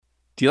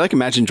Do you like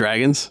Imagine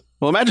Dragons?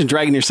 Well, imagine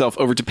dragging yourself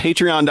over to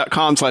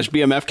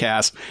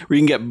patreon.com/bmfcast, where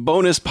you can get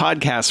bonus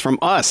podcasts from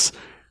us,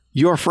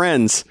 your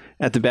friends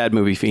at the Bad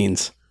Movie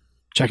Fiends.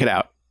 Check it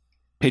out.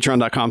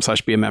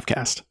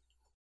 Patreon.com/bmfcast.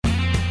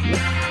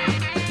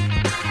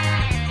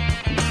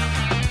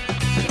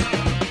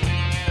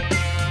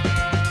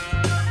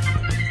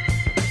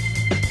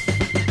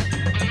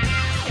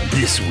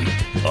 This week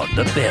on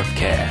the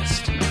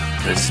Bevcast,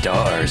 the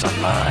stars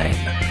align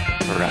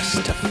for us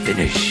to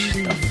finish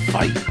the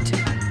fight.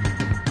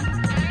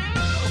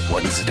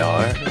 1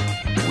 star,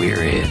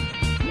 we're in.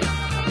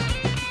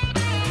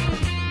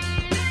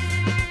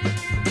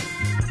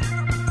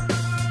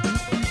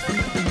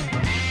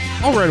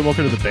 All right, and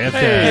welcome to the Bamfcast.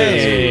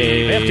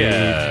 Hey,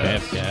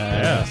 Bamfcast.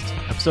 Yeah.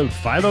 Episode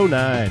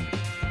 509.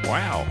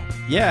 Wow.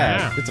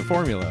 Yeah. It's a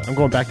formula. I'm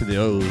going back to the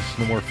O's.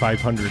 No more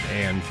 500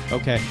 and.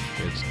 Okay.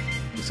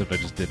 Except I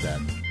just did that.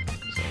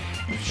 So,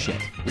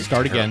 Shit.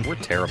 Start again. We're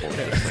terrible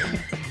at this thing.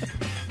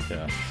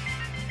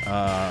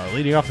 yeah.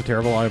 Leading off the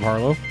terrible, I'm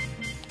Harlow.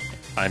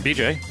 I'm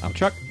BJ. I'm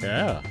Chuck.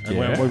 Yeah. And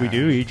Yeah. what we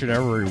do each and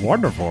every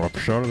wonderful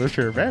episode of this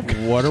here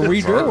Bamfcast. What are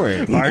we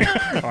doing?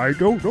 I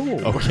don't know.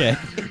 Okay.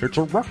 It's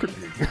a reckoning.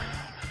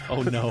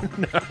 Oh, no.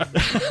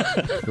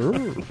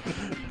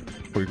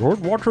 We go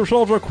and watch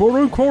ourselves a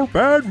quote-unquote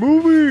bad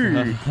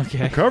movie.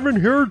 Okay. Come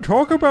in here and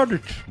talk about it.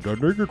 Then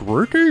they get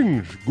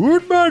ratings.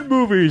 Good bad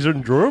movies,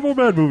 enjoyable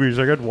bad movies.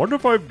 I got 1 to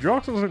 5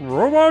 jocks and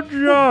robot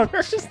jocks.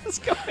 Where is this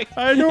going?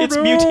 I don't It's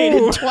know.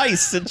 mutated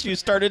twice since you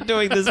started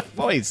doing this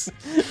voice.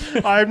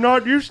 I'm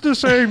not used to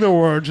saying the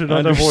words in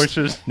other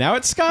voices. Now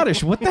it's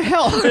Scottish. What the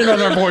hell? In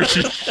other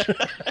voices.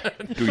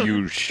 Do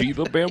you see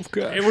the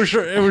Bamfcast?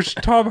 It was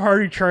Tom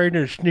Hardy trying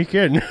to sneak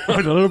in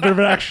with a little bit of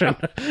an accent,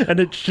 and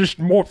it's just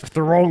morphed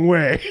the wrong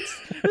way.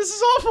 This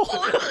is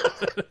awful.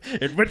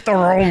 It went the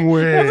wrong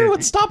way.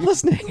 Everyone stop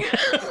listening.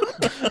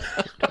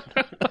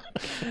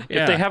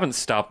 If they haven't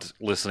stopped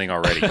listening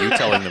already, you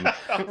telling them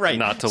Right.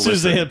 not to As soon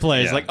as listen. they hit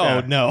play, it's like,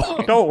 oh,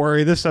 no. Don't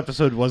worry, this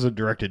episode wasn't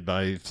directed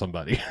by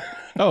somebody.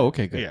 Oh,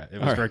 okay, good. Yeah, it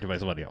was directed by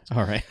somebody else.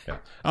 All right.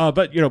 Yeah.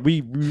 But,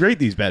 we rate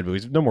these bad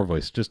movies. No more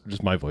voice, just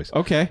my voice.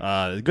 Okay.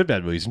 Good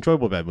bad movies,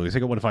 enjoyable bad movies. I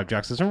got 1 to 5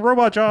 jocks and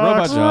robot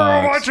jocks.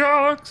 Robot jocks.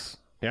 Robot jocks.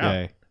 Yeah.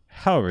 Yay.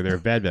 However, there are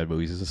bad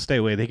movies. Is a stay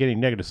away. They get a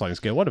negative sliding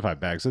scale. 1 to 5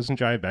 bags. This and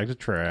giant bags of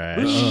trash.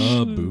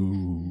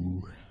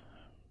 Boo.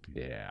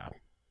 Yeah.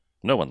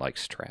 No one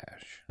likes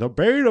trash. The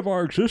bane of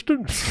our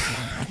existence.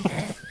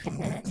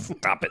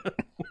 Stop it.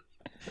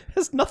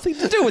 Has nothing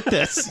to do with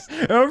this.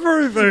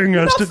 Everything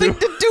has to Nothing do.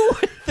 to do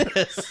with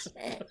this.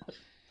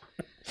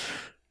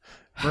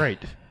 Right.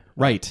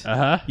 Right.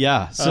 Uh-huh.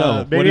 Yeah.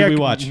 So, what did we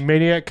watch?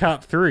 Maniac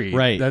Cop 3.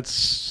 Right.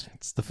 That's,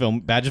 It's the film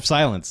Badge of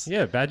Silence.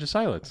 yeah, Badge of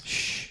Silence.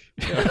 Shh.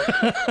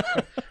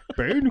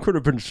 Bane could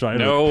have been silent.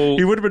 No.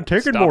 He would have been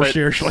taken Stop more it.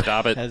 seriously.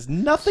 Stop it. Has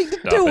nothing to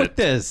Stop do it. with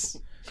this.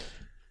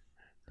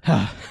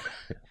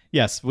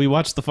 Yes, we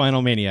watched the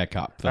final Maniac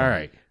Cop film. All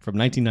right. From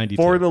 1992.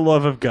 For the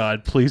love of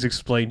God, please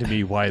explain to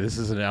me why this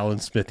is an Alan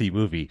Smithy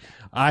movie.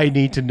 I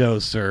need to know,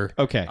 sir.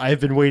 Okay.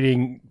 I've been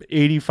waiting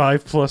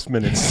 85 plus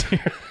minutes.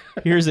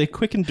 Here's a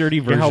quick and dirty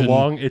You version. know how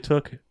long it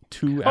took?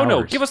 2 hours. Oh,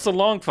 no. Give us the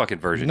long fucking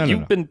version. No, no, You've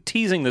no. been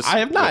teasing this. I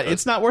have not. with us.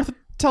 It's not worth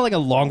telling a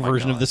long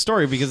version of the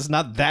story because it's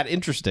not that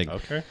interesting.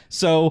 Okay.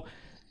 So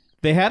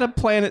they had a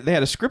plan. They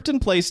had a script in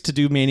place to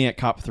do Maniac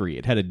Cop 3.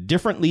 It had a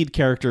different lead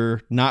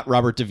character, not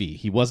Robert DeVee.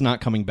 He was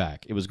not coming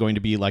back. It was going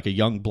to be like a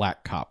young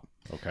black cop.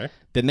 Okay.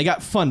 Then they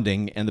got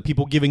funding, and the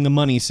people giving the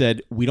money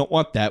said, "We don't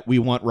want that. We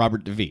want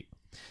Robert DeVee."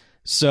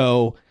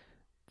 So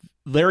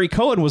Larry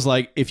Cohen was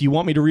like, "If you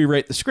want me to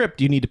rewrite the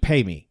script, you need to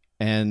pay me."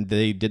 And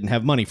they didn't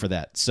have money for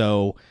that.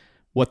 So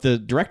what the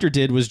director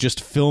did was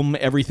just film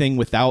everything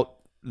without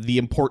the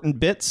important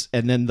bits,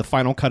 and then the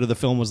final cut of the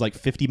film was like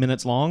 50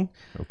 minutes long.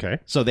 Okay.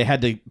 So they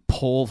had to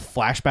pull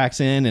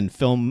flashbacks in and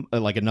film,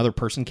 like another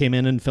person came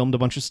in and filmed a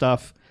bunch of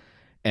stuff.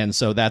 And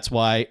so that's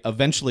why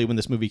eventually when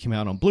this movie came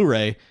out on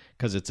Blu-ray,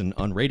 because it's an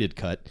unrated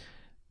cut,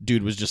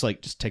 dude was just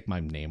like, just take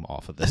my name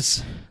off of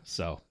this.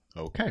 So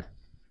Okay.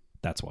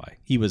 that's why.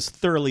 He was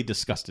thoroughly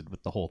disgusted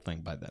with the whole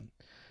thing by then.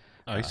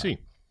 I see.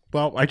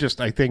 Well, I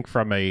think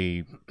from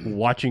a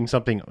watching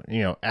something,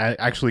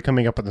 actually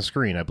coming up on the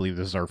screen, I believe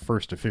this is our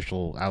first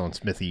official Alan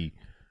Smithy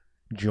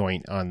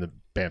joint on the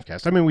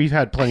Bamfcast. I mean, we've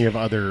had plenty of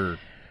other,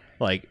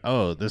 like,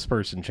 oh, this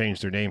person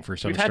changed their name for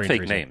some We've had strange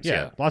fake reason. names,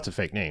 yeah. Lots of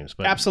fake names,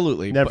 but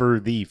Absolutely. never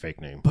the fake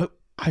name. But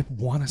I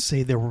want to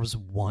say there was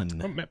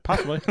one.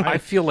 Possibly. I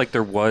feel like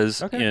there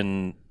was Okay.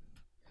 in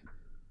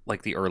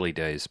like the early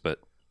days, but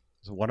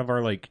It's one of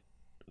our, like,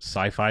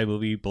 sci-fi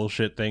movie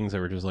bullshit things that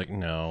were just like,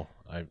 no,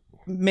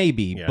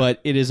 Maybe, Yeah. but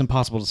it is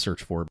impossible to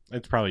search for.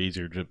 it's probably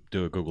easier to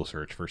do a Google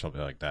search for something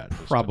like that.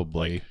 Just to,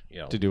 Probably,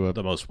 like, to do a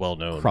the most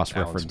well-known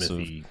cross-reference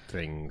Alan Smithy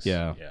things.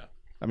 Yeah. Yeah.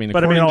 I mean,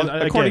 But I according, mean,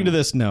 to, according again- to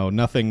this, no,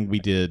 nothing we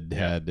did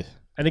had...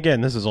 And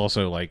again, this is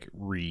also like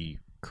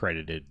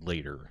re-credited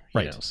later.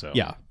 Right. So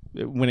Yeah.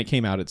 When it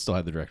came out, it still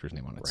had the director's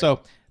name on it.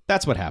 So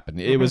that's what happened.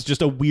 It was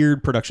just a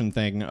weird production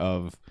thing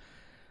of,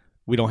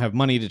 we don't have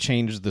money to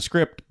change the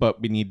script,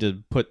 but we need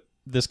to put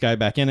this guy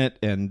back in it.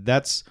 And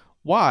that's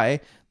why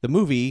the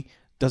movie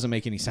doesn't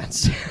make any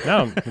sense.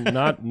 No,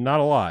 not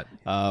a lot.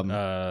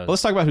 Well,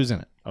 let's talk about who's in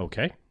it.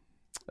 Okay.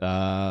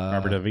 Uh,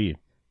 Robert Davi.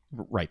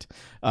 Right.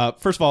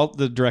 First of all,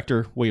 the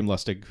director, William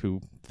Lustig,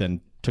 who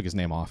then took his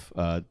name off,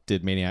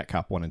 did Maniac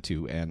Cop 1 and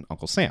 2 and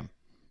Uncle Sam,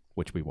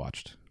 which we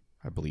watched,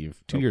 I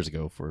believe, 2 years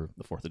ago for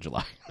the 4th of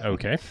July.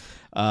 Okay.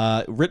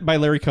 Written by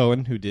Larry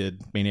Cohen, who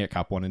did Maniac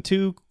Cop 1 and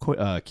 2,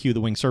 Q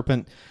the Winged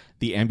Serpent,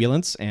 The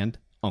Ambulance, and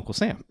Uncle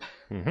Sam.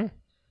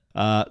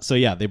 Mm-hmm. So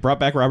yeah, they brought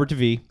back Robert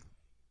DeVee.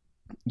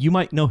 You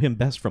might know him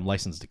best from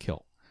License to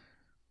Kill.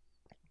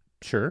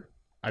 Sure.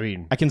 I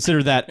mean, I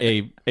consider that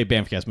a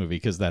Bamfcast movie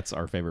because that's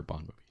our favorite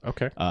Bond movie.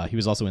 okay. He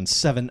was also in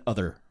 7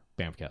 other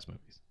Bamfcast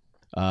movies.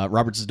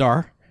 Robert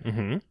Zadar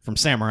Mm-hmm. from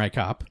Samurai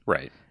Cop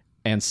Right.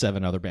 and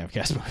 7 other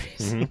Bamfcast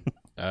movies.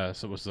 Mm-hmm.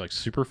 So was it like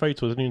Super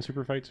Fights? Wasn't he in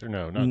Super Fights or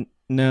no? Not,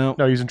 No.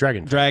 no, he was in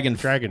Dragon. Dragon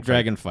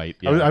Fight.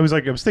 Fight. I was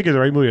thinking of the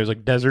right movie. I was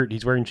like, Desert.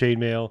 He's wearing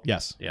chainmail.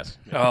 Yes. Yes.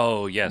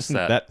 Oh, yes,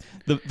 that.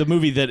 The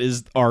movie that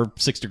is our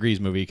 6 Degrees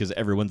movie because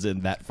everyone's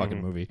in that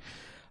fucking movie.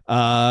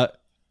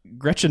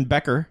 Gretchen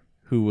Becker,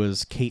 who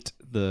was Kate,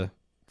 the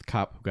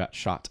cop who got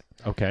shot.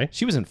 Okay.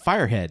 She was in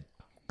Firehead.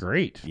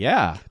 Great.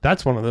 Yeah.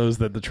 That's one of those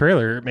that the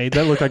trailer made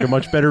that look like a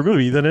much better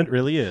movie than it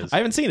really is. I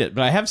haven't seen it,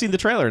 but I have seen the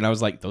trailer, and I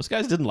was like, those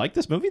guys didn't like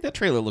this movie? That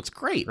trailer looks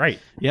great. Right.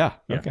 Yeah.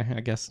 Yeah. Okay, I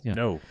guess. Yeah.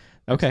 No.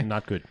 Okay. It's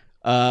not good.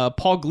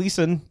 Paul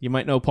Gleason. You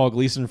might know Paul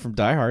Gleason from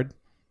Die Hard.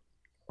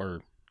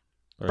 Or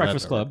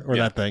Breakfast Club. Or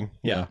that thing.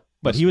 Yeah.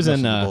 But he was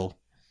in Bull.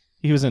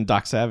 he was in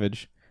Doc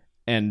Savage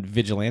and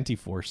Vigilante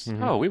Force.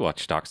 Oh, we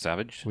watched Doc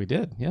Savage. We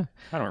did, yeah.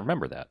 I don't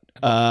remember that.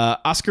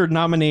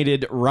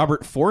 Oscar-nominated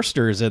Robert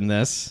Forster is in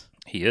this.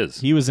 He is.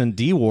 He was in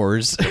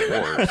D-Wars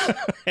Wars.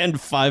 and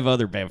 5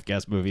 other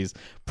Bamfcast movies.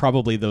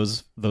 Probably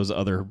those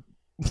other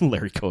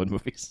Larry Cohen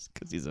movies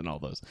because he's in all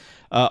those.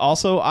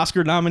 Also,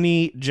 Oscar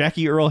nominee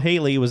Jackie Earle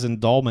Haley was in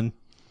Dolman.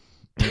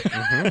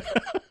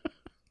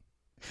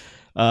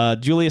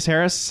 Julius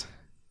Harris,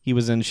 he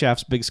was in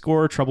Shaft's Big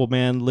Score, Trouble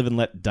Man, Live and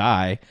Let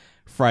Die,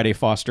 Friday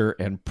Foster,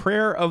 and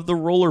Prayer of the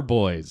Roller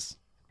Boys.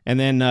 And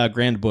then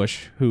Grand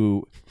Bush,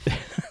 who...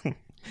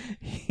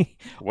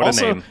 What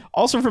a name.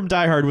 Also from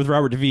Die Hard with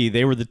Robert DeVee.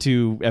 They were the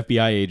 2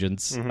 FBI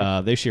agents.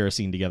 They share a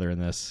scene together in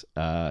this.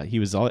 He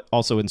was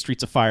also in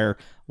Streets of Fire,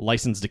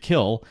 License to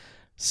Kill,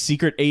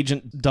 Secret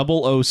Agent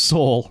 00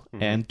 Soul,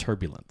 and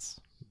Turbulence.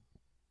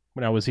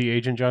 Now, was he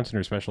Agent Johnson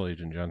or Special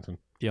Agent Johnson?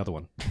 The other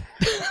one.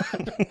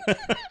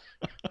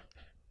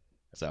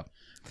 So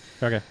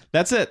Okay.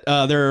 that's it.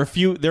 There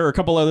are a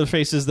couple other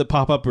faces that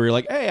pop up where you're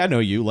like, hey, I know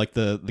you. Like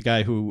the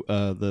guy who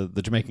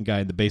the Jamaican guy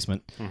in the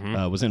basement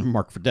was in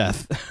Mark for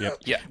Death. Yep.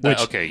 Yeah. Which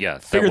okay. Yeah.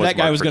 Figured that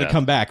guy Mark was for going to Death.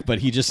 come back, but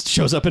he just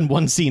shows up in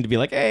one scene to be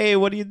like, hey,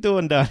 what are you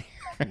doing down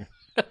here?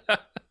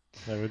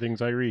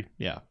 Everything's I read.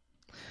 Yeah.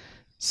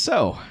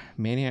 So,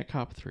 Maniac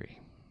Cop 3.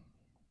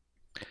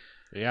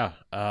 Yeah.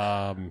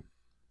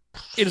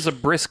 It is a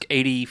brisk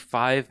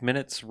 85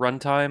 minutes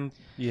runtime.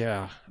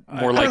 Yeah.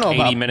 More I like don't know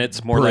 80 about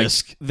minutes. More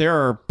brisk. There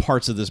are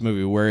parts of this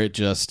movie where it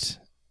just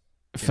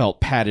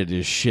felt padded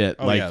as shit.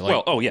 Oh, like, yeah.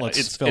 Like, let's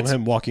it's film it's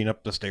him walking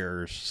up the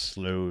stairs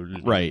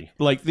slowly. right.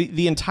 Like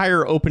the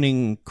entire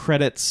opening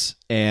credits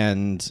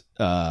and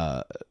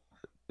the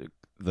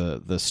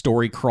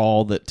story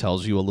crawl that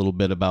tells you a little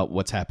bit about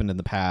what's happened in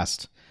the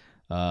past.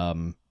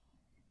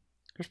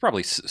 There's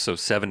probably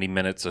 70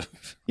 minutes of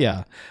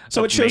Yeah.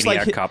 So of it shows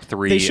Maniac like Cop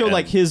 3. they show and-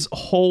 like his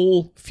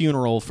whole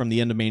funeral from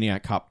the end of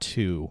Maniac Cop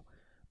 2,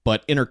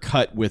 but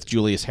intercut with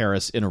Julius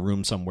Harris in a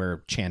room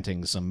somewhere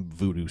chanting some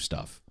voodoo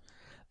stuff.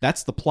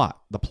 That's the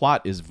plot. The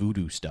plot is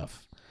voodoo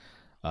stuff.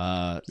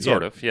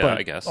 sort of. Yeah, but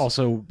I guess.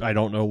 Also, I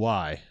don't know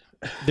why.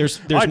 There's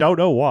I don't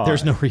know why.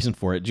 There's no reason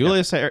for it.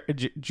 Julius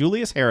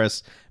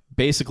Harris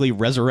basically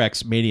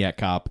resurrects Maniac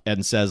Cop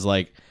and says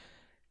like,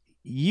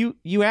 you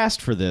asked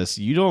for this.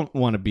 You don't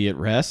want to be at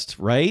rest,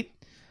 right?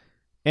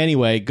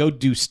 Anyway, go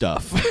do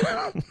stuff.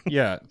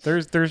 Yeah.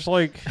 There's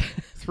like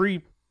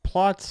 3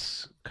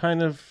 plots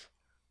kind of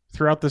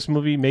throughout this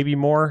movie, maybe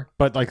more,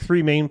 but like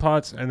 3 main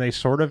plots, and they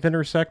sort of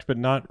intersect, but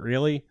not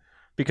really,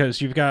 because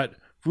you've got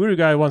Voodoo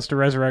Guy wants to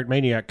resurrect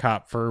Maniac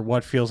Cop for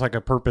what feels like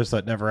a purpose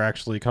that never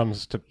actually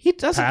comes to He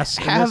doesn't pass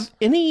in have this.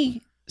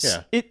 any.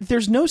 Yeah.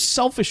 There's no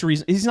selfish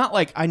reason. He's not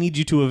like, I need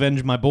you to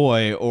avenge my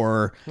boy,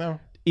 or No.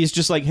 he's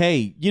just like,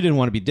 hey, you didn't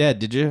want to be dead,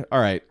 did you? All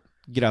right,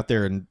 get out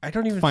there and I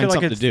don't even find feel like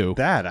something it's to do.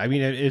 that. I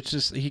mean, it's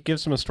just he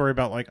gives him a story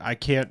about like, I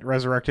can't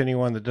resurrect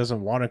anyone that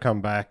doesn't want to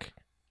come back.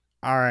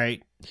 All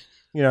right,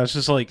 it's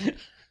just like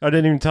I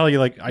didn't even tell you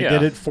like I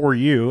did it for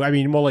you. I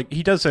mean, well, like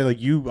he does say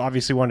like you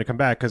obviously want to come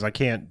back because I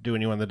can't do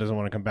anyone that doesn't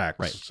want to come back.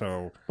 Right.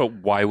 So But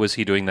why was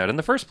he doing that in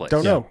the first place?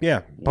 don't know.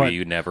 Yeah, but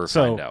We never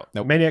so find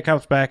out. Maniac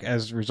Cop's back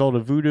as a result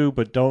of voodoo,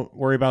 but don't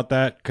worry about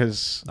that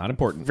because Not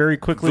important. very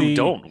quickly.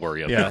 Don't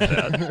worry about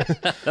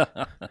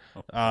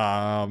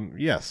that.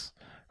 Yes.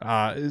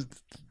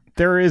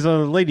 There is a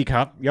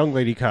young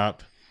lady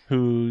cop,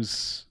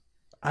 who's,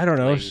 I don't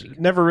know,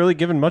 never really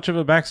given much of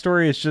a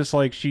backstory. It's just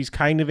like she's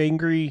kind of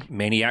angry.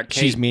 Maniac Kate.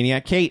 She's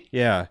Maniac Kate.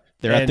 Yeah.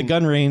 They're at the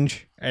gun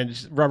range.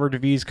 And Robert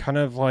DeVee's kind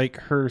of like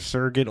her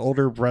surrogate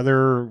older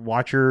brother,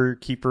 watcher,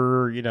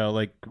 keeper,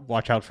 like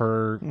watch out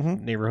for her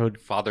neighborhood.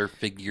 Father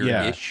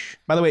figure-ish.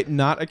 By the way,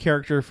 not a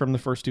character from the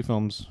first two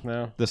films.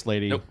 No. This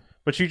lady. Nope.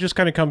 But she just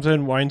kind of comes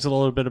in, whines a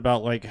little bit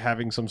about like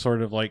having some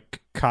sort of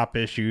like cop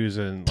issues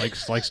and like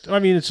I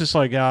mean, it's just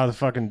like, the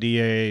fucking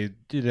DA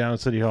down at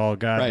City Hall,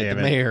 god Right, damn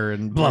the it. mayor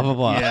and blah, blah,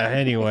 blah. Yeah,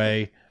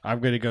 anyway,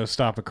 I'm going to go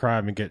stop a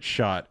crime and get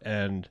shot.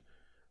 And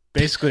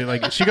basically,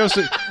 like, she goes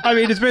to, I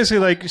mean, it's basically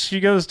like she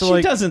goes to She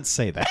like, doesn't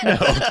say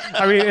that.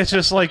 I mean, it's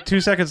just like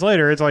 2 seconds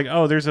later, it's like,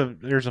 oh, there's a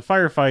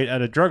firefight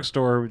at a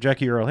drugstore with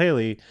Jackie Earle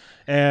Haley,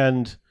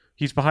 and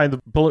he's behind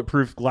the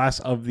bulletproof glass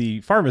of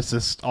the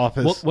pharmacist's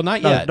office. Well,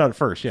 not yet. Not at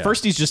first, yeah.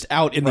 First, he's just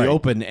out in the Right.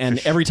 open, and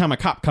every time a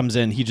cop comes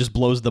in, he just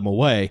blows them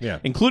away, Yeah.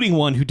 including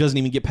one who doesn't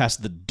even get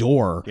past the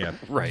door. Yeah.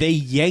 Right. They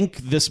yank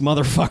this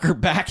motherfucker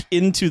back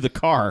into the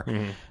car,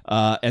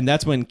 Mm-hmm. and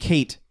that's when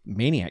Kate,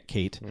 Maniac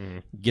Kate,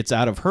 gets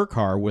out of her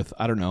car with,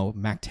 I don't know,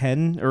 Mac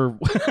 10 or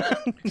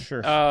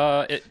Sure.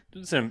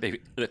 It's an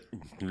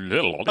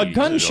a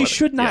gun she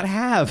should not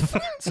have.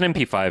 It's an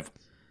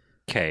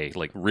MP5K,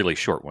 like really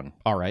short one.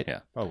 All right. Yeah.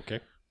 Oh, okay.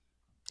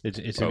 It's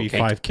Okay.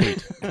 MB5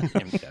 Kate.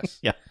 Yes.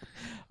 Yeah.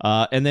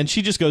 And then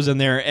she just goes in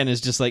there and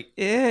is just like,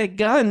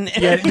 gun.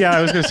 yeah,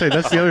 I was gonna say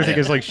that's the other thing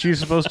is like she's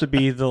supposed to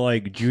be the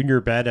like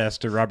junior badass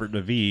to Robert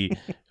DeVee,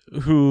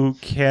 who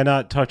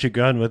cannot touch a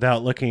gun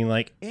without looking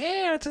like,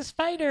 it's a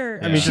spider.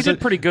 I mean, She just did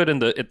pretty good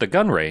at the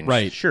gun range.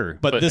 Right. Sure,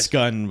 But but- this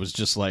gun was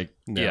just like,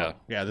 Yeah.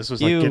 yeah. This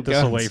was like, You get this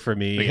guns. away from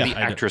me. Like, the I don't-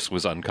 actress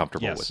was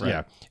uncomfortable Yes, with it.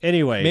 yeah.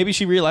 Anyway, maybe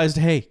she realized,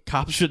 hey,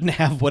 cops shouldn't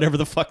have whatever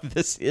the fuck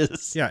this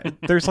is. yeah.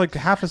 There's like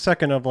half a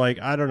second of like,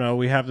 I don't know,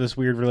 we have this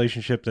weird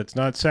relationship that's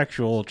not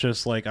sexual.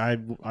 Just like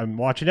I'm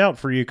watching out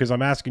for you because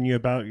I'm asking you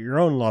about your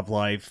own love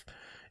life.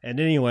 And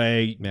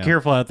anyway, Yeah.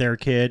 careful out there,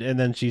 kid. And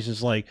then she's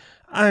just like,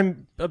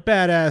 I'm a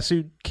badass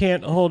who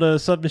can't hold a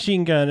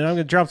submachine gun, and I'm going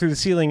to drop through the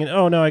ceiling, and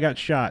oh no, I got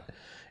shot.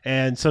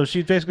 And so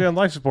she's basically on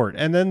life support.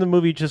 And then the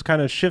movie just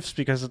kind of shifts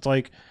because it's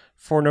like,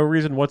 for no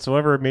reason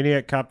whatsoever,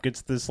 Maniac Cop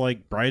gets this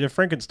like Bride of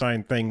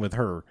Frankenstein thing with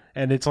her.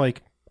 And it's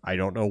like, I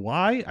don't know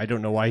why. I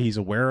don't know why he's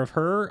aware of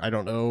her. I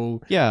don't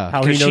know Yeah.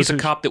 how he Because knows she's a who-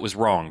 cop that was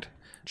wronged.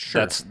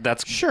 Sure.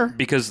 That's Sure.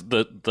 because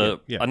the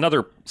Yeah.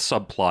 another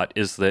subplot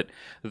is that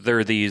there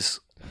are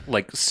these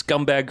like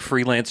scumbag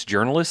freelance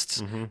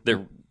journalists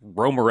that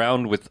roam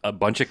around with a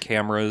bunch of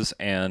cameras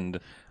and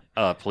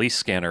a police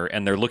scanner,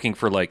 and they're looking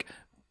for like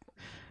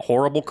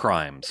horrible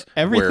crimes.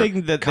 Everything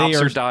where that they cops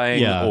are- are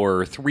dying, yeah.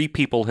 or 3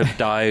 people have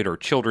died, or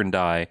children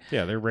die.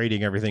 Yeah, they're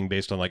rating everything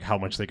based on like how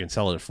much they can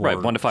sell it for. Right,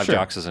 1 to 5 Sure.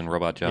 Joxes and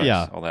Robot Jox,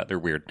 Yeah. all that. They're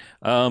weird.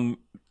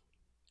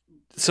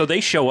 So they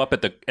show up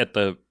at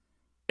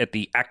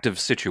the active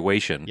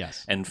situation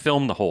Yes. and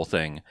film the whole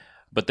thing,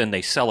 but then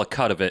they sell a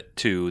cut of it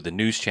to the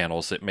news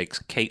channels that makes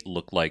Kate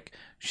look like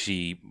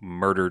she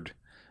murdered.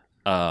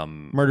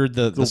 Murdered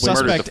the murdered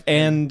suspect the-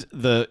 and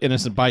the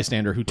innocent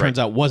bystander, who turns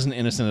out wasn't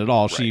innocent at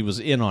all. She was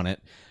in on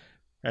it.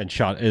 And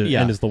shot,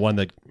 Yeah. and is the one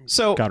that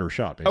So got her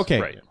shot. Basically.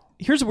 okay, Right.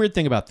 here's a weird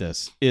thing about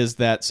this is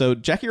that so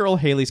Jackie Earle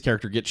Haley's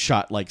character gets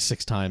shot like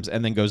 6 times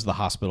and then goes to the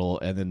hospital,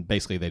 and then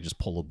basically they just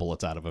pull the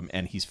bullets out of him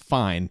and he's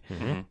fine.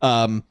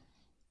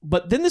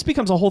 But then this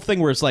becomes a whole thing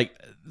where it's like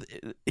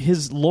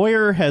his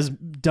lawyer has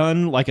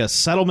done like a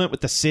settlement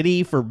with the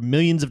city for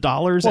millions of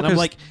dollars, and I'm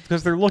like,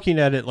 because they're looking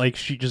at it like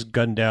she just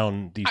gunned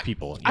down these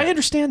people. I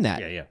understand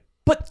that. Yeah.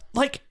 But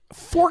like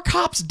 4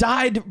 cops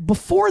died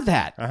before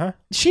that. Uh-huh.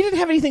 She didn't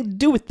have anything to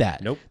do with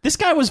that. Nope. This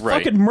guy was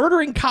Right. fucking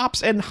murdering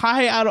cops and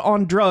high out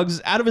on drugs,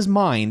 out of his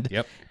mind.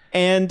 Yep.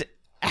 And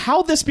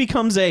how this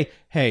becomes a,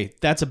 hey,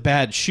 that's a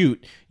bad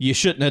shoot. You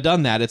shouldn't have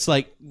done that. It's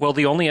like, Well,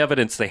 the only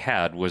evidence they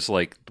had was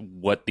like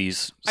what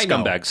these I know.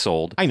 scumbags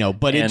sold. I know,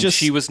 but it and just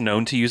she was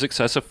known to use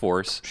excessive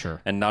force.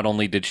 Sure. And not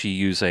only did she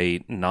use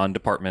a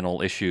non-department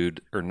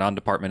issued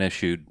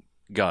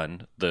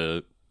gun,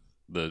 the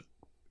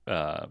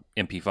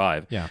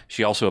MP5. Yeah.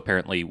 She also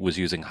apparently was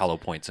using hollow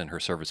points in her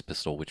service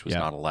pistol, which was Yeah.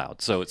 not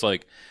allowed. So it's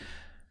like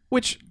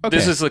which okay.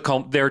 this is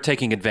they're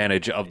taking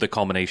advantage of the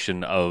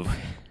culmination of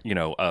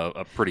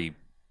a pretty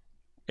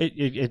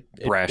It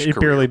Brash it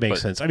barely career, makes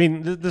but- sense. I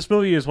mean, this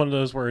movie is one of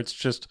those where it's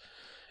just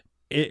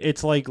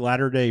it's like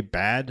latter day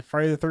bad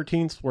Friday the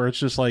 13th, where it's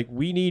just like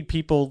we need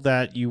people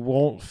that you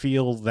won't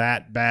feel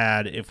that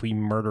bad if we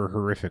murder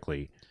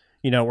horrifically.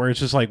 Where it's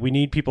just like we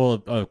need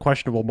people of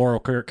questionable moral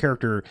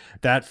character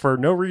that for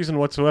no reason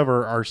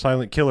whatsoever our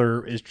silent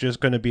killer is just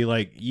going to be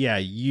like, yeah,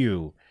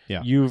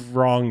 you've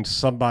wronged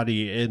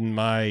somebody in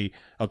my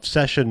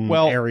obsession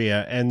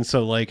area, and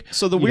so like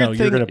So the weird you're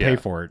thing- going to pay Yeah.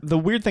 for it. the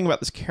weird thing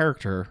about this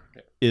character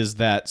is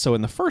that so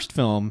in the first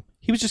film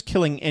he was just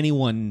killing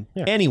anyone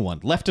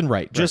left and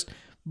right, just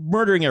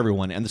murdering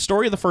everyone. And the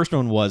story of the first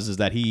one is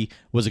that he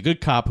was a good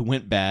cop who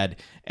went bad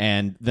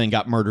and then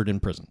got murdered in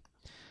prison.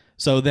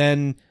 So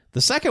then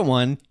the second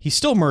one, he's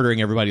still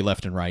murdering everybody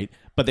left and right,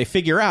 but they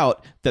figure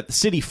out that the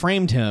city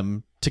framed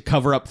him to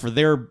cover up for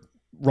their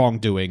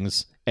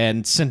wrongdoings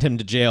and sent him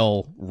to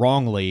jail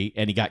wrongly,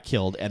 and he got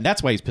killed, and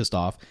that's why he's pissed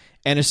off.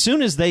 And as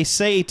soon as they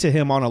say to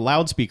him on a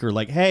loudspeaker,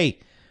 like, hey,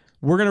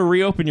 we're going to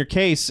reopen your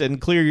case and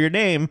clear your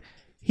name.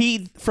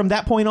 He, from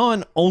that point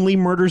on, only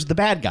murders the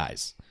bad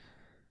guys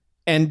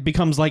and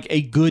becomes like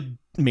a good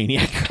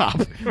maniac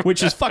cop,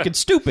 which is fucking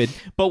stupid,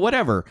 but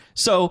whatever.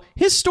 So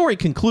his story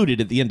concluded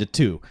at the end of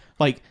 2.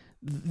 Like,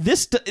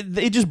 this,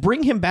 they just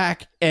bring him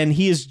back, and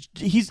he's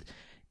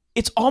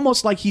it's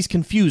almost like he's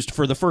confused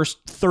for the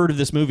first third of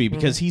this movie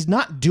because he's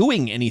not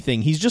doing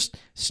anything. He's just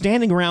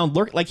standing around,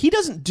 like he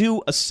doesn't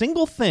do a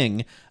single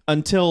thing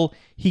until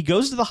he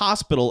goes to the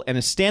hospital and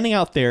is standing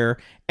out there,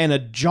 and a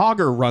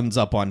jogger runs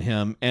up on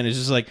him and is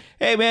just like,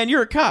 "Hey man,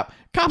 you're a cop.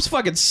 Cops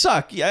fucking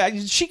suck.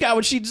 She got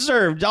what she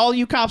deserved. All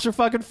you cops are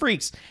fucking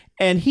freaks."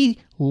 And he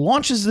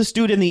launches this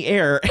dude in the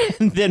air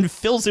and then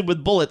fills him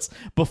with bullets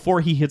before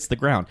he hits the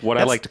ground.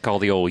 I like to call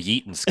the old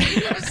yeet and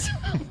ski.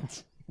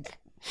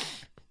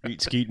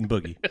 Eat, skeet, and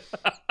boogie.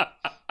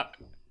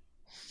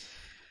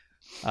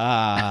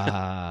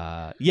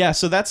 Yeah,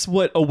 so that's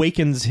what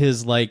awakens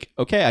his, like,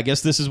 okay, I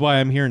guess this is why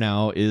I'm here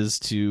now, is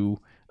to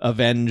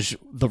avenge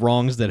the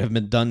wrongs that have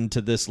been done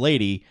to this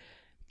lady,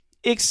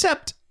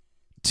 except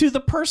to the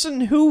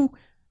person who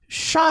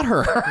shot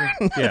her.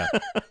 Yeah,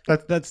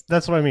 that's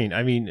what I mean.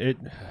 I mean,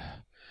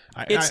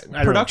 It's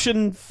I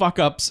production fuck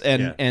ups,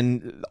 and Yeah.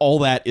 and all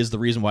that is the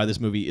reason why this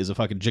movie is a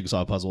fucking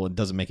jigsaw puzzle and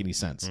doesn't make any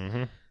sense.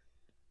 Mm-hmm.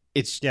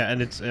 It's Yeah,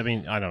 and it's, I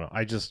mean, I don't know.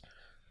 I just,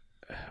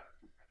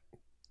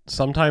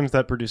 sometimes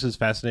that produces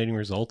fascinating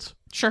results.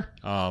 sure.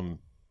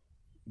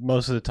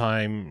 Most of the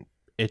time,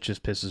 it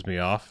just pisses me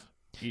off.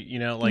 You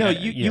know, like, No,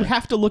 you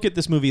have to look at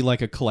this movie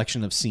like a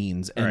collection of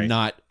scenes and Right.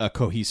 not a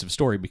cohesive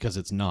story, because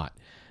it's not.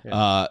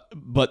 Yeah.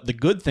 But the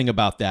good thing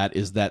about that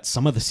is that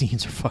some of the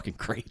scenes are fucking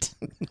great.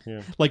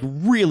 Yeah. Like,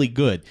 really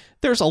good.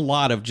 There's a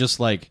lot of just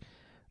like,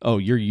 oh,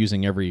 you're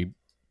using every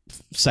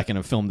second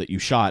of film that you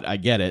shot. I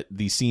get it.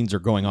 These scenes are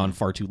going on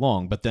far too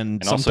long. But then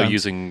And sometimes, also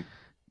using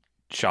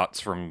shots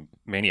from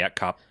Maniac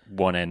Cop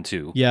 1 and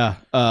 2. yeah,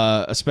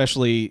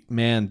 especially,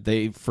 man,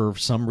 they for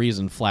some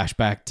reason flash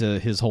back to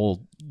his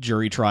whole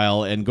jury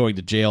trial and going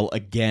to jail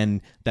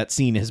again. That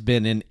scene has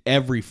been in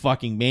every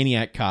fucking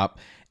Maniac Cop.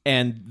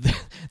 And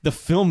the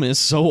film is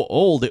so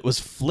old, it was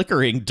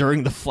flickering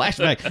during the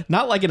flashback.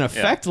 Not like an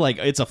effect, like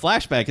it's a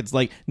flashback. It's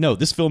like, no,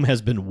 this film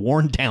has been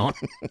worn down.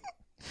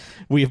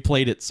 We have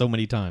played it so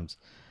many times.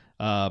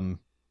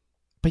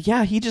 But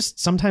yeah,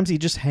 sometimes he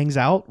just hangs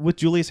out with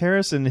Julius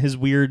Harris in his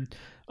weird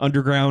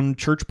underground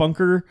church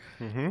bunker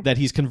that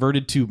he's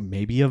converted to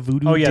maybe a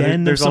voodoo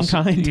den of some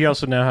also, kind. He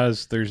also now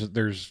has,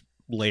 there's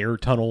layer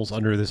tunnels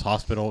under this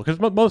hospital, because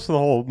most of the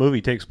whole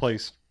movie takes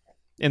place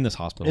In this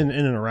hospital. in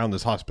and around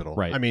this hospital.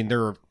 Right. I mean,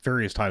 there are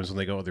various times when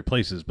they go other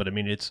places, but I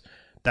mean,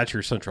 that's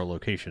your central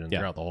location Yeah.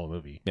 throughout the whole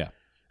movie. Yeah.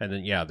 And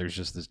then, yeah, there's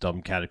just this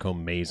dumb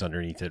catacomb maze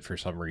underneath it for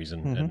some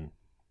reason, and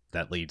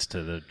that leads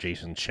to the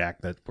Jason shack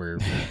where,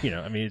 you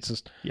know, I mean, it's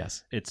just,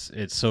 Yes. it's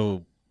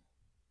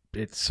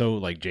so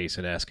like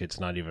Jason-esque. It's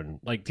not even,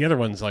 like, the other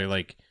ones are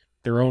like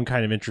their own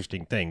kind of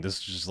interesting thing. This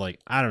is just like,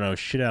 I don't know,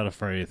 shit out of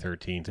Friday the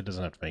 13th. It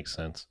doesn't have to make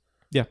sense.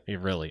 Yeah. It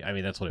really, I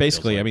mean, that's what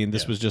Basically, it feels like. I mean,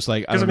 this Yeah. was just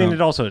like, I Because, I don't mean, know.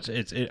 it also,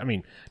 I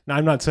mean, now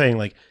I'm not saying,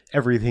 like,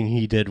 everything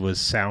he did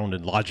was sound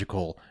and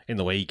logical in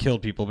the way he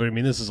killed people, but I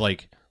mean, this is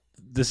like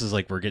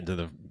we're getting to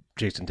the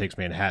Jason Takes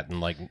Manhattan,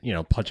 like, you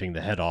know, punching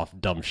the head off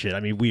dumb shit.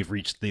 I mean, we've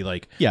reached the,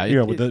 like, Yeah, you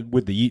know,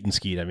 with the Yeet and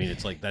Skeet, I mean,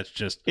 it's like, that's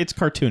just, It's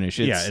cartoonish.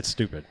 it's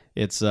stupid.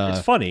 It's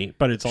It's funny,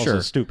 but it's also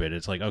sure. stupid.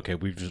 It's like, okay,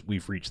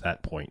 we've reached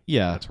that point.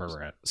 Yeah. That's where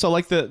we're at. So,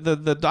 like,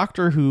 the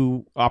doctor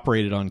who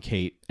operated on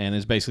Kate and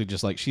is basically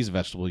just like, she's a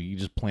vegetable. You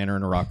just plant her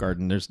in a rock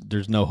garden.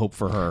 There's no hope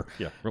for her.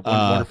 Yeah.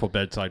 Wonderful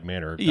bedside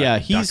manner. Yeah,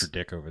 Dr. he's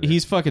Dick over there.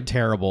 He's fucking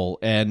terrible.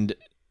 And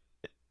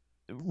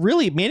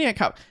really, Maniac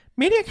Cop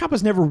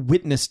has never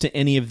witnessed to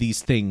any of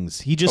these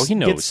things. He just he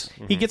knows.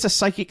 He gets a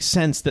psychic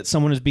sense that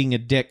someone is being a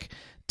dick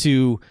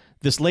to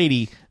this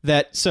lady.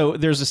 So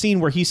there's a scene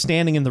where he's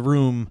standing in the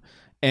room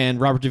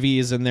and Robert DeVee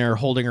is in there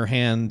holding her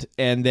hand,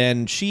 and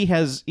then she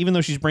has, even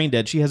though she's brain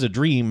dead, she has a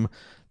dream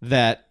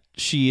that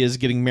she is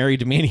getting married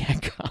to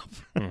Maniac Cop.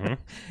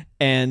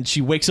 And she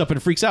wakes up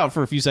and freaks out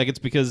for a few seconds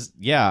because,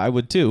 yeah, I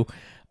would too.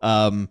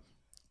 And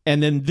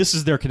then this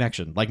is their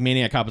connection. Like,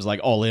 Maniac Cop is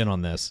like all in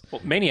on this.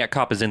 Well, Maniac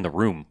Cop is in the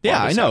room. Yeah,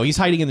 while I this know. happens. He's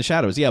hiding in the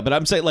shadows. Yeah, but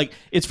I'm saying, like,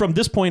 it's from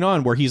this point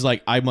on where he's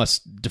like, I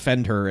must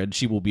defend her and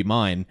she will be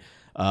mine.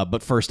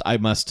 But first,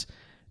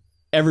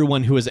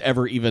 everyone who has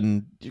ever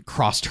even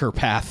crossed her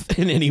path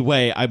in any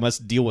way, I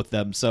must deal with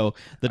them. So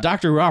the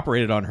doctor who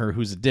operated on her,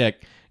 who's a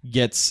dick,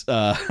 gets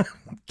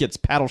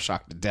paddle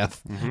shocked to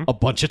death a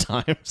bunch of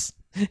times.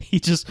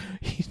 He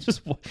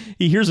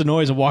hears a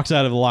noise and walks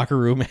out of the locker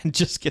room and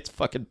just gets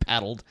fucking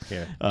paddled.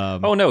 Yeah.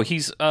 Oh no,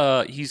 he's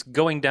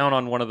going down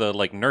on one of the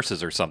like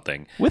nurses or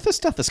something. With a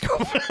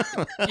stethoscope.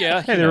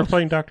 Yeah, Hey, they were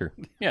playing doctor.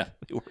 yeah.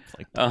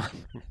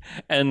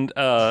 And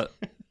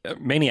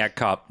Maniac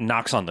Cop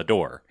knocks on the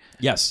door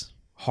Yes.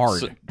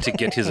 Hard. to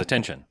get his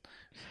attention.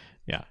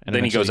 Yeah. And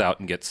Then he goes eventually- out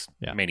and gets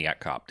Yeah. Maniac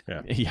Copped.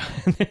 Yeah. Yeah.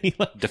 And then he,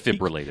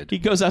 Defibrillated. He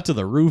goes out to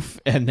the roof,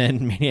 and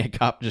then Maniac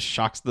Cop just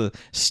shocks the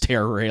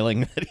stair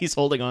railing that he's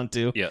holding on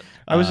to. Yeah.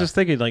 I was just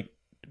thinking, like,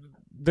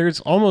 there's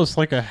almost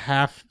like a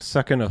half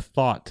second of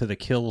thought to the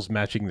kills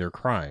matching their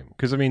crime.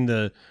 Because I mean,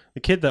 the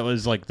kid that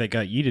was like that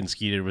got yeeted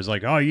skeeted was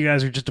like, "Oh, you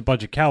guys are just a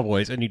bunch of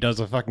cowboys," and he does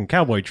a fucking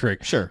cowboy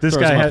trick. Sure, this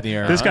throws guy him up has in the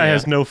air. this guy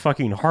has no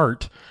fucking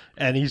heart,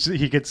 and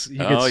he gets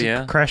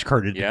yeah. crash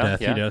carted Yeah, to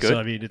death. yeah, You know, good, so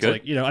I mean, it's good.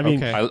 like I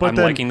mean, Okay. I'm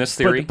liking this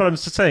theory. But I'm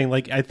just saying,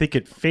 like, I think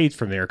it fades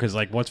from there because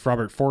like, what's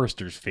Robert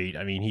Forrester's fate?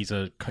 I mean, he's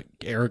a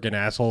arrogant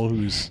asshole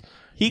who's.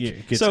 He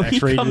gets so he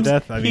X-rayed comes, to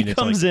death. I mean, he it's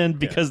comes like, in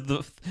because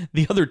the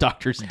other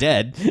doctor's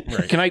dead.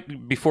 Right. Can I,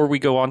 before we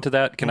go on to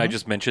that, can I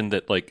just mention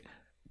that like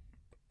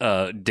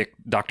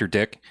Dr.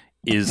 Dick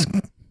is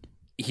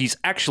he's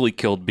actually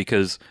killed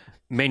because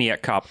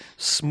Maniac Cop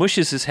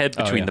smushes his head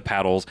between yeah. the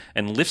paddles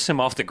and lifts him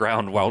off the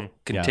ground while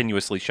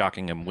continuously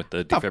shocking him with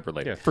the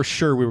defibrillator. For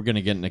sure, we were going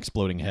to get an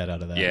exploding head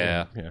out of that.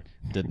 Yeah.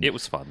 Didn't. It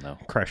was fun though.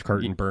 Crash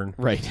cart and burn.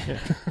 Right.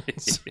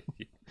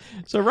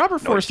 So Robert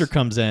Forster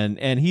comes in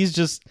and he's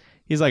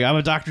like, I'm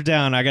a doctor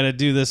down. I got to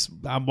do this.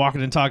 I'm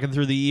walking and talking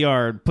through the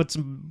ER and put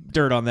some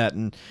dirt on that.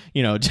 And,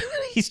 you know,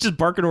 he's just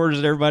barking orders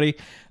at everybody.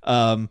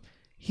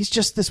 He's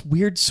just this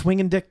weird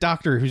swinging dick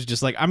doctor who's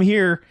just like, I'm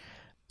here.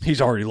 He's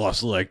already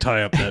lost a leg.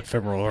 Tie up that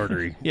femoral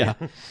artery. Yeah.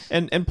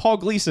 And Paul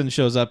Gleason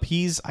shows up.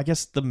 He's, I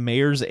guess, the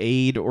mayor's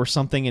aide or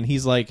something. And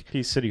he's like,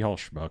 He's City Hall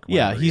schmuck.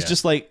 yeah, whatever, he's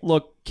just like,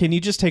 look, can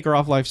you just take her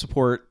off life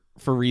support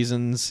for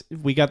reasons?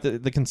 We got the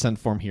consent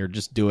form here.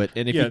 Just do it.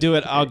 And if you do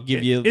it, I'll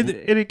give you. And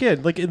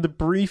again, like in the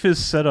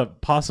briefest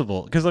setup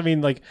possible, because I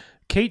mean, like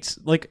Kate's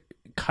like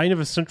kind of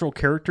a central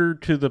character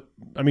to the.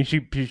 I mean, she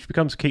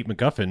becomes Kate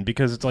MacGuffin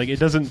because it's like it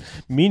doesn't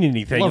mean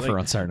anything. Love like, her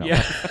on Saturday Night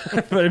yeah,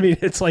 Live. but I mean,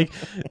 it's like.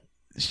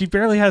 She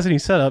barely has any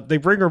setup. They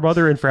bring her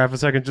mother in for half a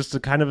second just to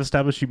kind of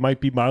establish she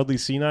might be mildly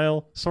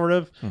senile, sort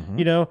of,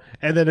 you know?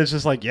 And then it's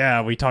just like,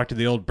 yeah, we talked to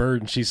the old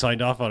bird and she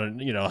signed off on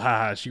it, you know,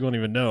 haha, she won't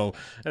even know.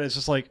 And it's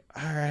just like,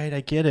 all right,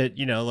 I get it,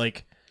 you know,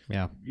 like,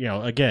 Yeah. you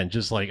know, again,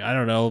 just like, I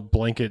don't know,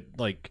 blanket,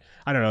 like,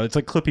 I don't know, it's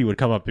like Clippy would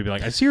come up and be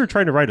like, I see you're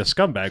trying to write a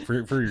scumbag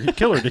for your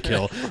killer to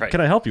kill. Right.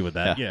 Can I help you with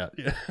that? Yeah.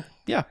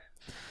 Yeah.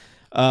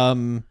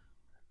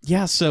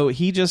 Yeah, so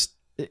he just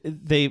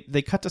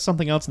they cut to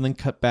something else and then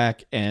cut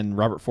back and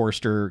Robert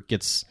Forster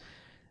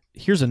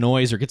hears a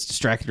noise or gets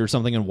distracted or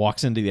something and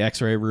walks into the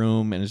x-ray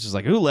room and it's just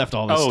like, who left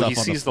all this stuff on the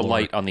floor? Oh, he sees the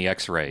light on the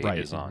X-ray Right.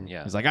 is on.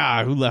 Yeah. He's like,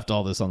 who left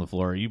all this on the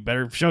floor? You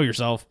better show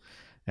yourself.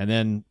 And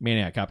then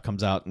Maniac Cop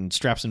comes out and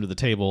straps him to the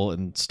table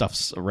and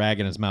stuffs a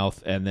rag in his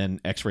mouth and then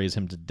x-rays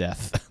him to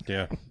death.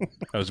 Yeah.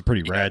 That was a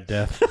pretty rad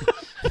death.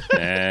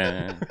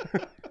 Eh.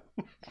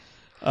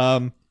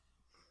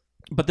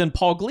 But then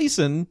Paul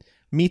Gleason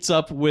meets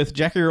up with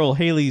Jackie Earle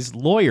Haley's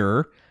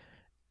lawyer,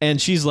 and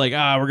she's like,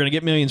 we're going to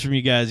get millions from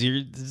you guys.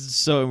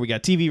 So we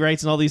got TV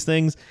rights and all these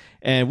things,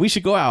 and we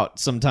should go out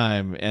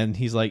sometime. And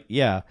he's like,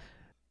 yeah.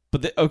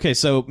 But okay,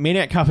 so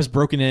Maniac Cop has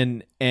broken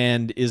in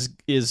and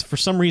is for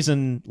some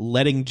reason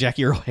letting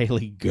Jackie Earle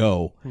Haley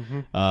go.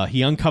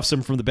 He uncuffs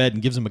him from the bed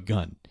and gives him a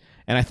gun.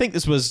 And I think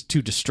this was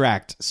to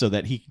distract so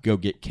that he could go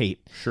get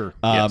Kate. Sure.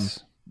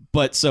 Yes.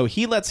 But so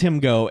he lets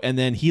him go, and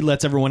then he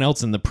lets everyone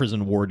else in the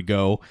prison ward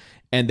go,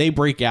 and they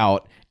break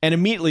out. And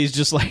immediately it's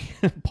just like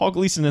Paul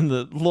Gleason and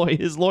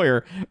his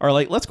lawyer are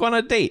like, let's go on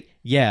a date.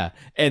 Yeah.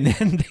 And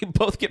then they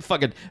both get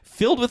fucking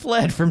filled with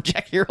lead from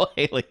Jackie Earle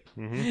Haley.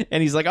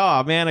 And he's like,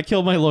 oh, man, I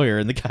killed my lawyer.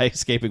 And the guy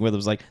escaping with him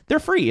was like, they're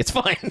free. It's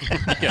fine.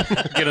 Yeah.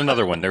 Get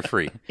another one. They're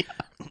free.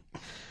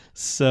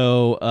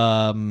 So,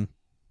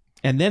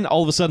 and then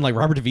all of a sudden, like,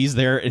 Robert DeVee's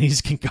there, and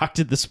he's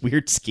concocted this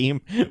weird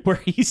scheme where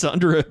he's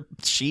under a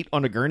sheet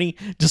on a gurney,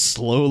 just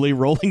slowly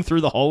rolling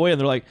through the hallway,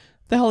 and they're like,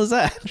 the hell is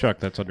that? Chuck,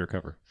 that's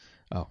undercover.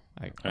 Oh,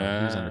 he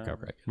was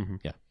undercover.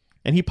 Yeah,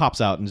 and he pops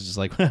out and is just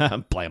like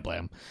blam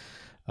blam.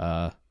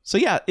 So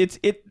yeah,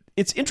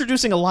 it's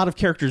introducing a lot of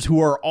characters who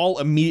are all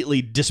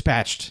immediately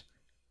dispatched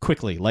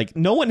quickly. Like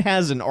no one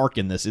has an arc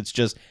in this. It's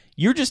just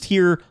you're just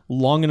here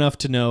long enough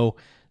to know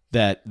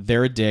that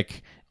they're a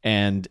dick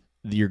and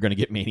you're going to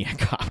get Maniac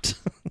Copped.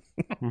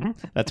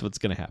 That's what's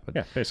going to happen.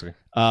 Yeah, basically.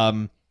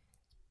 Um,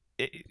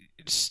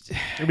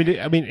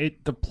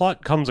 the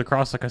plot comes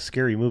across like a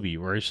scary movie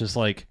where it's just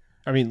like,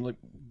 I mean, like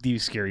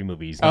these scary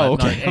movies. Oh,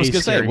 not okay. I was a going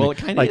to say, scary well, mo- it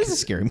kind of like, is a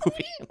scary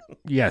movie.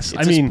 Yes,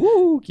 It's a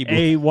spooky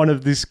movie. one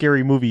of the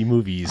scary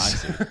movies. I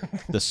see.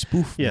 The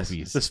spoof Yes,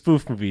 movies. the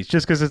spoof movies.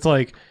 Just because it's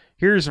like,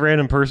 here's a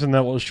random person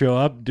that will show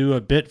up, do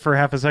a bit for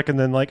half a second,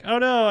 then like, oh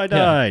no, I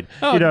died.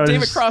 Oh, You know,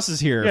 David it's- Cross is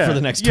here yeah, for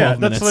the next 12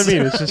 minutes. That's what I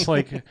mean. It's just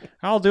like,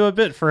 I'll do a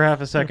bit for half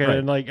a second, Right.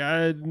 and like,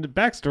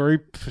 backstory,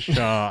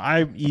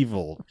 I'm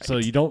evil, so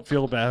you don't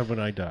feel bad when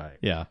I die.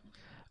 Yeah.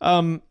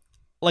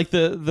 Like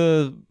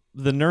the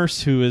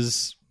nurse who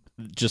is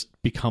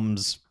just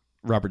becomes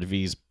Robert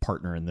DeVee's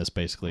partner in this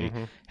basically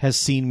has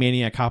seen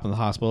Maniac Cop in the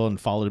hospital and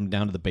followed him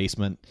down to the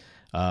basement.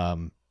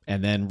 And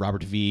then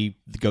Robert DeVee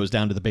goes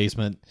down to the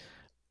basement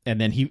and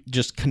then he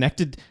just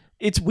connected.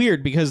 It's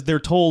weird because they're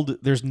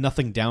told there's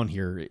nothing down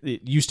here.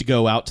 It used to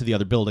go out to the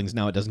other buildings.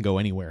 Now it doesn't go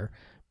anywhere,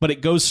 but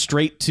it goes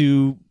straight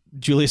to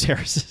Julius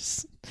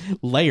Harris's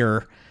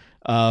lair.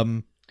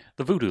 The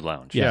Voodoo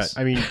Lounge. Yes.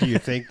 Yeah, I mean, do you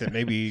think that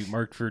maybe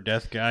Marked for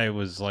Death guy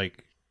was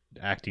like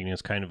acting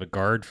as kind of a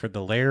guard for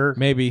the lair.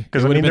 Maybe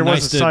 'Cause, it I would mean, have there been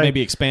was nice a to sign-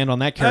 maybe expand on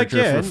that character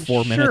Again, for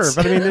 4 sure, minutes.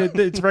 but I mean,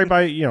 it's right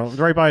by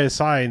right by a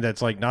sign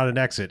that's like not an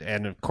exit,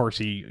 and of course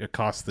he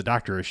accosts the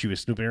doctor as she was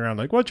snooping around,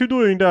 like, "What you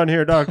doing down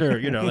here, doctor?"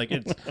 Like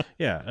it's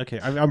okay.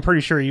 I'm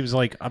pretty sure he was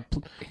like,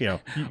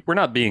 We're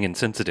not being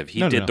insensitive. He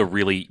No, no, did no. the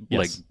really Yes.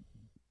 like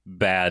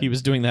bad He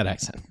was doing that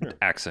accent.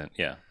 accent.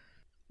 Yeah,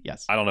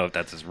 Yes. I don't know if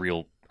that's his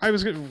real.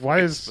 why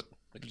is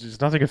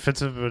there's nothing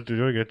offensive about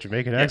doing a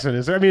Jamaican accent?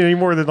 Is there? I mean, any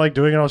more than like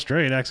doing an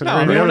Australian accent? No, or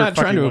I any mean, we're other not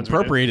trying fucking to ones we do?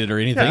 appropriate it or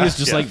anything. Yeah, It's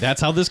just yeah. like that's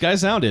how this guy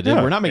sounded, and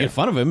Yeah, we're not making yeah.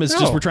 fun of him. It's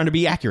just No. we're trying to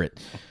be accurate.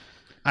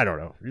 I don't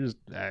know. You just,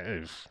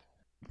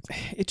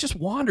 It just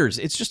wanders.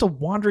 It's just a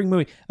wandering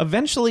movie.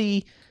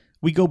 Eventually,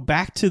 we go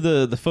back to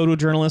the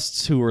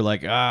photojournalists who were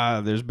like,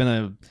 there's been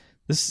a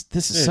this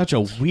is such a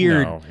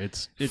weird. No,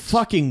 it's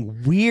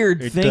Fucking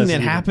weird it thing doesn't that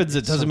even- happens that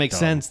it's doesn't so make dumb.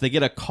 sense. They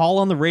get a call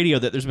on the radio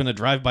that there's been a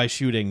drive-by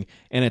shooting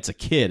and it's a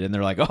kid, and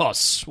they're like, "Oh,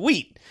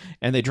 sweet!"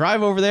 And they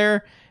drive over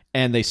there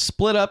and they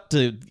split up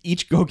to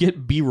each go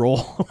get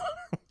B-roll,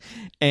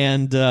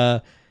 and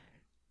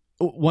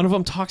one of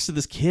them talks to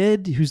this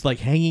kid who's like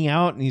hanging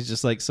out, and he's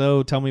just like,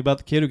 "So, tell me about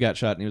the kid who got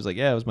shot." And he was like,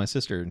 "Yeah, it was my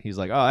sister." And he's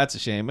like, "Oh, that's a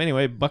shame.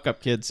 Anyway, buck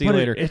up, kid. See you but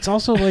later." it's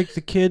also like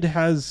the kid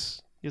has.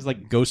 He has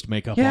like ghost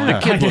makeup Yeah. on. The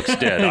Kid looks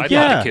dead. I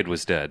Yeah. thought the kid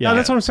was dead. Yeah,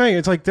 that's what I'm saying.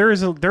 It's like there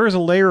is a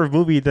layer of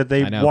movie that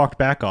they I know. walked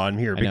back on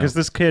here I know. because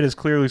this kid is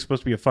clearly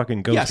supposed to be a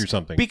fucking ghost or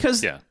something.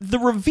 Because Yeah. the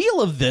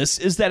reveal of this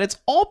is that it's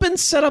all been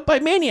set up by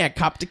Maniac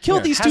Cop to kill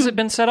these Has two. it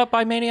been set up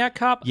by Maniac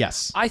Cop?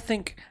 Yes. I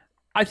think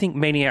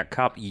Maniac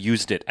Cop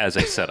used it as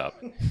a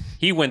setup.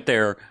 He went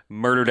there,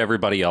 murdered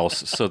everybody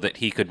else so that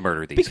he could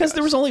murder these Because guys.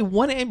 there was only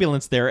one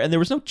ambulance there, and there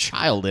was no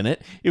child in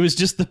it. It was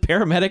just the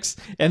paramedics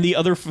and the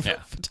other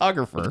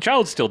photographer. The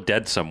child's still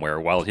dead somewhere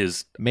while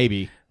his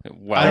Maybe.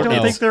 while I don't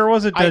know. think there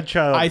was a dead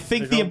child. I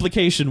think They the don't-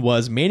 implication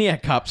was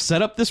Maniac Cop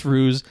set up this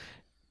ruse,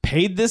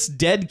 paid this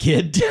dead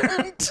kid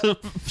to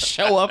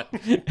show up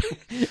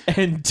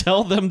and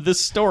tell them this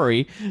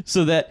story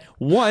so that,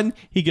 one,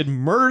 he could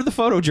murder the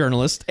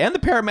photojournalist and the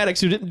paramedics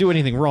who didn't do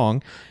anything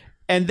wrong,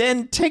 and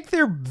then take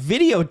their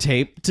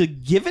videotape to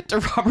give it to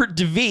Robert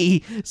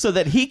DeVee so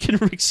that he can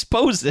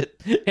expose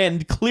it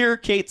and clear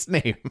Kate's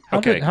name.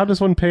 Okay. How does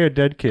one pay a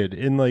dead kid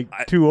in like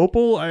 2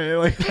 opal?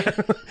 I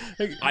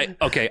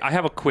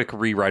have a quick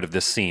rewrite of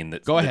this scene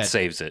that, Go that ahead.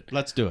 saves it.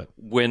 Let's do it.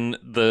 When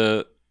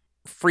the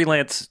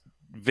freelance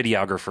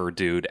videographer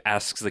dude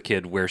asks the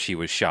kid where she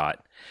was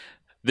shot,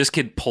 this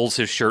kid pulls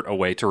his shirt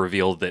away to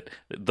reveal that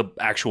the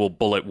actual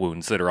bullet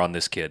wounds that are on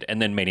this kid,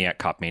 and then Maniac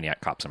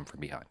Cops him from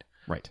behind.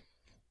 Right.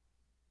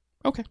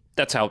 Okay.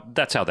 That's how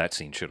that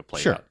scene should have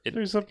played Sure. out.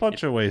 There's a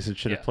bunch of ways it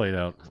should have yeah. played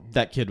out.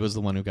 That kid was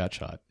the one who got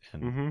shot.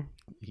 And Mm-hmm.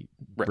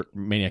 Right.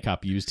 Maniac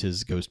Cop used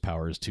his ghost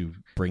powers to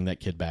bring that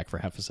kid back for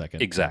half a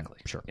second. Exactly.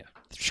 Sure. Yeah.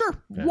 Sure.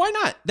 Why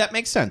not? That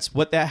makes sense.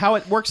 How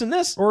it works in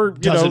this Or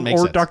doesn't make or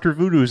sense. Dr.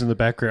 Voodoo's in the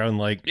background,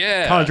 like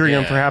Yeah, conjuring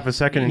him yeah. for half a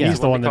second, and Yeah. he's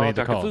the What one we that call made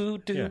the Dr. call.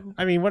 Voodoo. Yeah.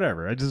 I mean,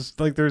 whatever. I just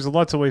like there's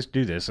lots of ways to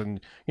do this,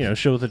 and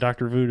show that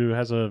Dr. Voodoo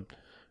has a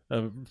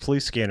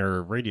police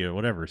scanner, radio,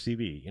 whatever,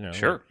 CV.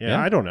 Sure. Yeah,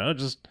 Yeah. I don't know.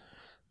 Just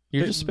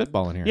You're just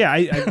spitballing here. yeah,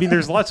 I mean,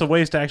 there's lots of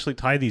ways to actually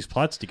tie these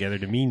plots together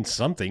to mean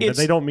something, but It's-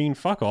 they don't mean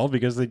fuck all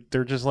because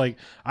they're just like,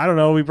 I don't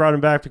know, we brought him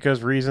back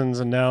because reasons,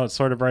 and now it's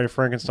sort of Bride of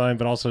Frankenstein,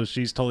 but also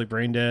she's totally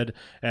brain dead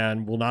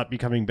and will not be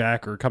coming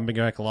back or coming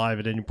back alive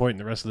at any point in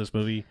the rest of this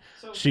movie.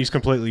 She's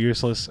completely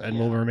useless and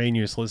will remain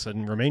useless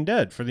and remain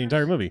dead for the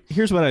entire movie.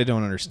 Here's what I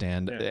don't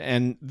understand.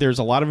 And there's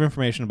a lot of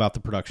information about the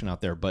production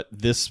out there, but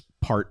this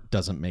part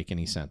doesn't make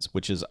any sense,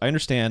 which is I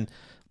understand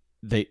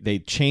they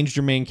changed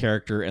your main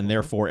character, and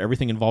therefore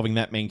everything involving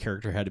that main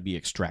character had to be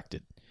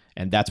extracted.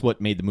 And that's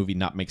what made the movie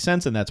not make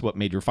sense, and that's what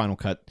made your final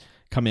cut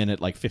come in at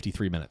like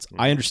 53 minutes.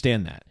 I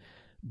understand that.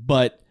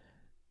 But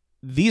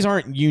these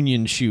aren't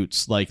union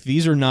shoots. Like,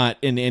 these are not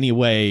in any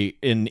way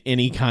in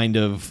any kind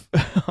of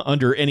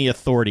under any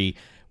authority.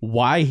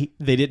 Why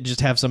they didn't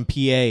just have some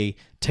PA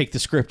take the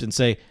script and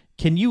say,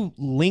 can you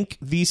link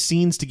these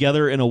scenes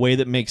together in a way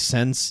that makes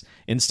sense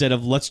instead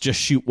of let's just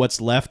shoot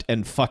what's left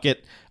and fuck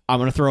it, I'm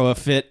going to throw a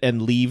fit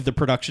and leave the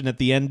production at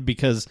the end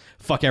because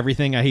fuck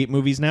everything, I hate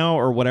movies now,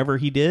 or whatever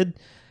he did.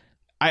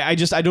 I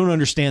don't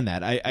understand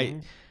that.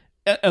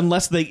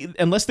 Unless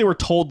they were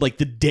told like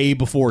the day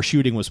before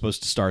shooting was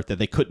supposed to start that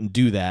they couldn't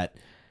do that.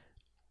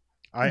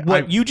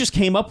 What you just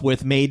came up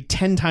with made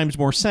 10 times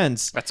more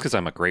sense. That's because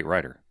I'm a great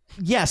writer.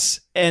 Yes,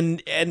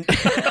 and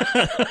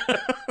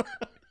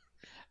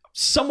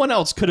someone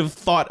else could have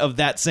thought of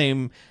that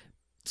same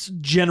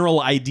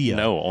general idea.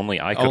 No, only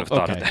I could have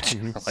thought of okay. that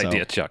general So,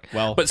 idea, Chuck.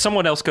 well- but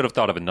someone else could have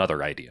thought of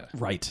another idea.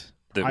 Right.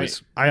 That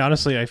was I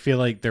honestly feel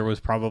like there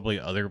was probably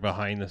other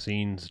behind the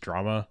scenes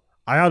drama.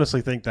 I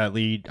honestly think that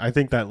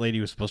lady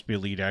was supposed to be a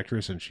lead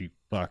actress and she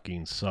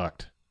fucking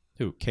sucked.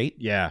 Who? Kate?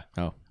 Yeah.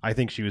 Oh. I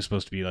think she was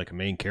supposed to be like a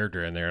main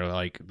character in there.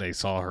 Like they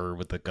saw her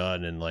with the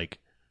gun and like,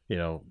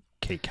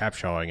 Kate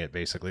Capshawing it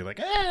basically like,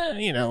 and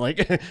they don't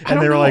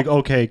were know. like,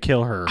 okay,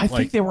 kill her. I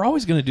think they were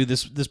always going to do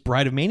this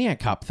Bride of Maniac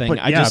Cop thing. But,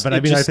 I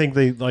I think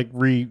they like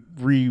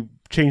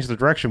changed the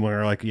direction when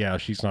they're like, yeah,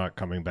 she's not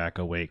coming back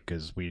awake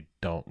because we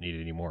don't need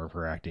any more of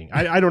her acting.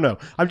 I don't know.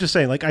 I'm just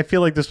saying, like, I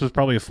feel like this was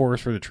probably a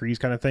forest for the trees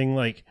kind of thing.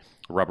 Like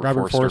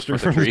Robert Forster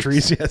from the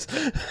trees, yes.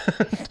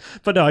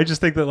 But no, I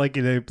just think that like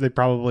they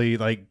probably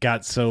like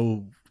got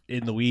so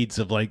in the weeds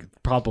of like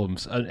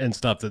problems and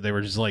stuff that they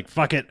were just like,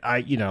 fuck it,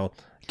 I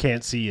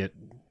can't see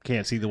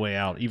the way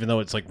out, even though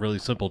it's like really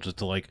simple just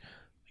to like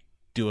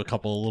do a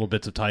couple of little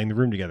bits of tying the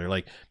room together,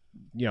 like.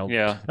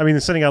 Yeah. I mean,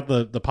 sending out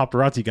the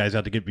paparazzi guys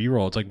out to get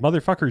B-roll. It's like,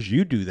 motherfuckers,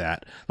 you do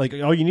that. Like,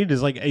 all you need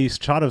is like a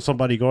shot of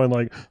somebody going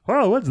like,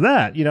 "Oh, what's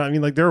that?" I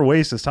mean, like there are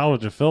ways to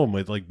salvage a film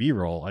with like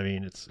B-roll. I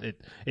mean,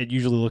 it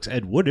usually looks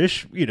Ed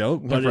Woodish,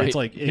 but Right. it's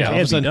like it all of can a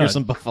be sudden done. here's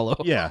some buffalo.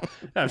 Yeah,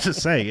 I'm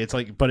just saying, it's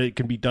like, but it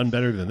can be done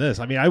better than this.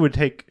 I mean, I would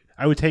take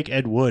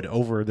Ed Wood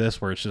over this,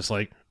 where it's just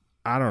like,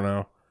 I don't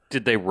know.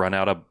 Did they run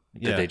out of?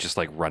 Did Yeah. they just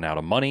like run out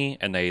of money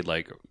and they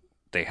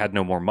had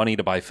no more money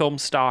to buy film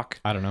stock?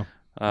 I don't know.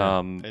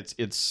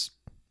 It's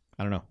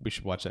I don't know. We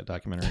should watch that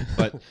documentary.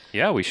 But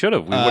Yeah, we should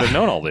have. We would have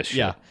known all this shit.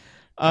 yeah.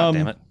 God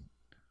damn it.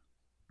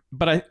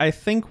 But I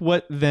think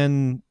what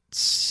then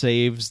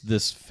saves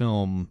this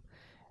film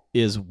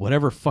is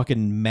whatever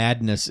fucking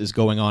madness is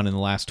going on in the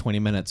last 20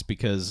 minutes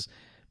because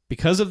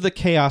of the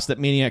chaos that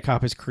Maniac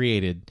Cop has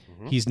created,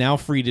 he's now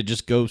free to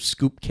just go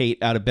scoop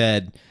Kate out of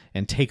bed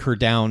and take her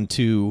down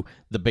to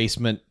the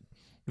basement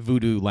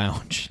voodoo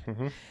lounge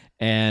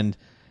and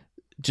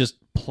just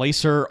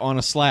place her on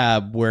a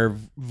slab where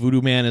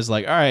Voodoo Man is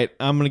like, all right,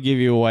 I'm going to give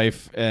you a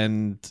wife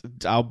and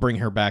I'll bring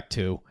her back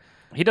too.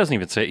 He doesn't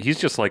even say. He's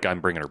just like,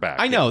 I'm bringing her back.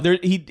 I know.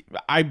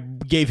 I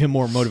gave him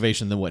more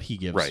motivation than what he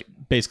gives. Right.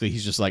 Basically,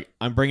 he's just like,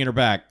 I'm bringing her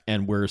back,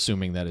 and we're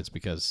assuming that it's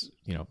because,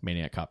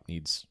 Maniac Cop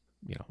needs,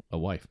 a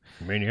wife.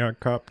 Maniac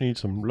Cop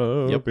needs some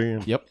love.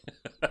 Yep.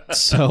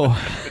 So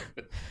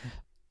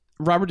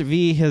Robert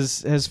DeVee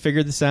has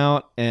figured this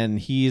out, and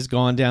he's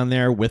gone down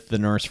there with the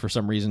nurse for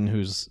some reason,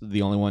 who's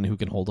the only one who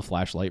can hold a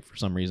flashlight for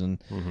some reason.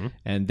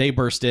 And they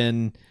burst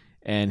in,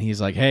 and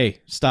he's like, hey,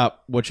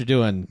 stop what you're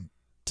doing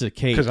to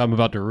Kate. Because I'm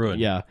about to ruin.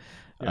 Yeah.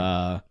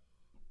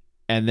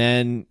 And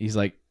then he's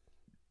like,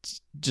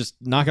 just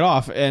knock it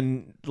off.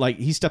 And like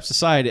he steps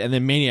aside, and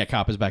then Maniac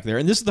Cop is back there.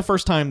 And this is the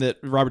first time that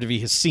Robert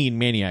DeVee has seen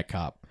Maniac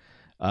Cop.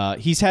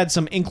 He's had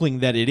some inkling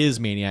that it is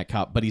Maniac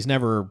Cop, but he's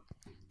never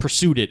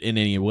pursued it in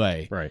any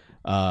way. Right.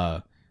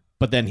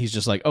 But then he's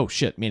just like, oh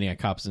shit, Maniac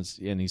Cop's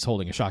and he's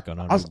holding a shotgun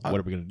on him. What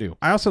are we gonna do?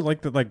 I also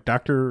like that, like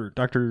Dr.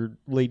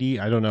 Lady.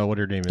 I don't know what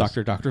her name is.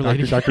 Dr.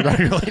 Lady. Dr.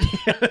 Lady.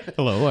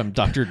 Hello, I'm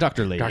Dr.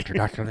 Lady.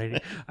 Dr. Lady.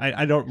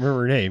 I don't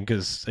remember her name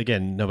because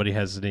again, nobody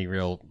has any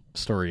real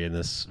story in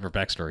this or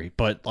backstory.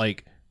 But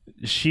like,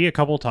 she a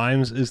couple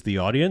times is the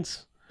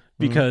audience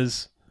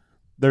because.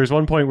 There's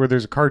one point where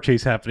there's a car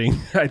chase happening.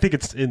 I think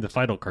it's in the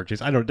final car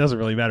chase. I don't. It doesn't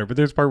really matter. But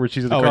there's a part where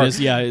she's in the car. It is.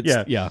 Yeah.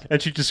 Yeah.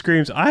 And she just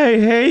screams, "I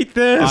hate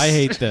this! I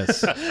hate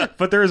this."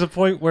 But there is a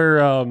point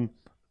where,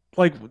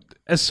 like,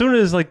 as soon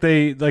as like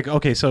they like,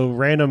 okay, so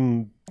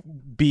random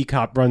B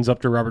cop runs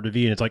up to Robert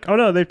DeVee and it's like, oh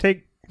no, they've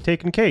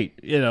taken Kate,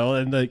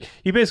 and like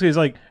he basically is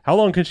like, how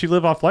long can she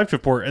live off life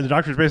support? And the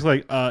doctor's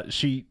basically like,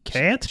 she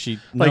can't.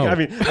 No. I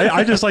mean,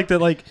 I just like that.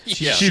 Like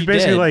she's She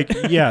basically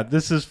dead. like, yeah,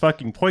 this is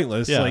fucking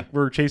pointless. Yeah. Like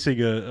we're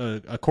chasing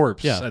a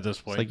corpse at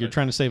this point. It's like you're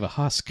trying to save a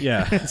husk.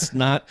 Yeah. It's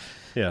not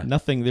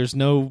nothing. There's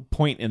no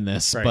point in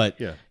this, Right, but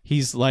yeah.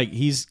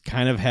 he's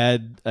kind of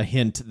had a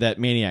hint that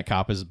Maniac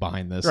Cop is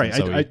behind this. Right. And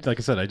so Like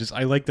I said,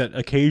 I like that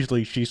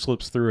occasionally she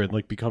slips through and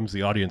like becomes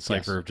the audience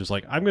cipher of just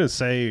like, I'm going to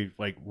say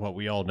like what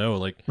we all know.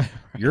 Like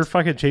you're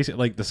fucking chasing,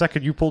 like the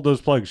second you pulled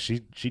those plugs,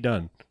 she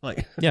done.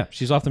 Like, yeah,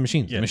 she's off the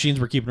machines. Yeah. The machines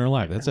were keeping her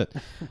alive. That's it.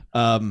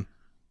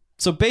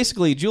 So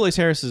basically, Julius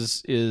Harris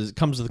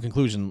comes to the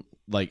conclusion,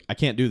 like, I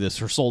can't do this.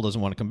 Her soul doesn't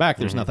want to come back.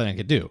 There's nothing I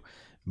could do.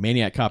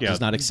 Maniac Cop does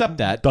not accept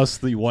that. Thus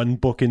the one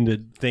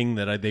bookended thing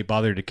that they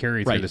bothered to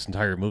carry through Right. this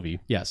entire movie.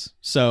 Yes.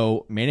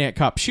 So Maniac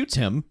Cop shoots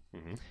him,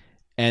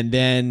 and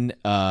then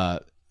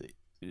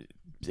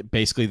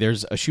basically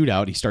there's a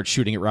shootout. He starts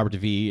shooting at Robert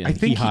DeVee, and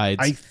he hides.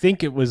 I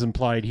think it was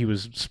implied he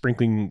was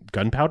sprinkling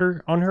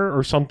gunpowder on her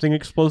or something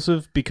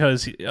explosive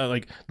because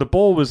like the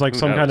bowl was like Who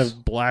some kind knows?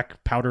 of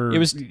black powder. It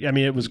was- I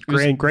mean, it was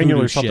voodoo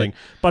granular or shit. something.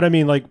 But I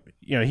mean, like,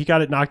 he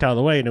got it knocked out of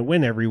the way and it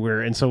went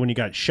everywhere. And so when he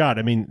got shot,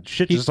 I mean,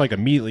 shit just like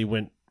immediately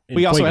went. in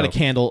we also had a fuego.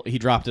 candle. He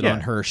dropped it Yeah.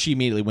 on her. She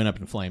immediately went up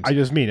in flames. I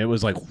just mean it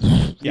was like,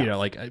 Yeah.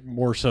 like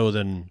more so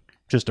than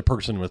just a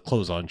person with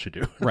clothes on should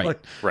do. Right. Like,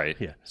 Right.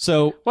 Yeah.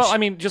 So Well, I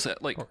mean, just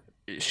like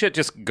shit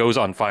just goes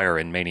on fire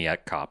in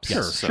Maniac Cops.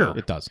 Sure.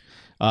 it does.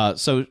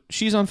 So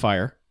she's on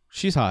fire.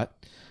 She's hot.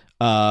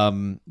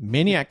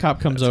 Maniac Cop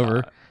comes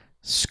over,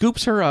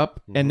 scoops her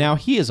up, and now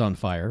he is on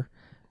fire.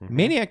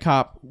 Maniac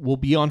Cop will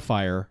be on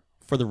fire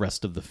for the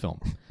rest of the film.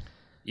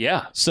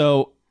 Yeah.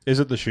 So Is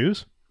it the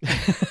shoes?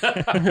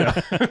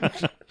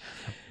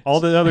 All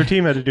the other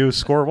team had to do was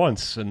score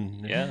once,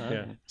 and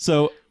Yeah.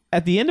 So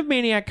at the end of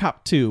Maniac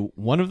Cop 2,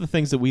 one of the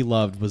things that we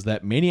loved was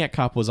that Maniac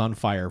Cop was on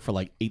fire for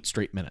like 8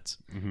 straight minutes.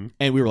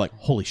 And we were like,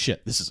 holy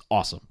shit, this is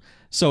awesome.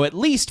 So at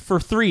least for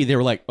 3, they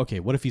were like, okay,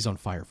 what if he's on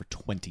fire for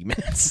 20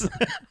 minutes?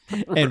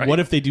 And what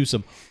if they do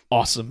some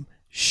awesome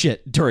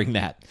shit during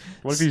that.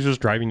 What if he's just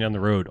driving down the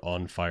road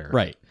on fire?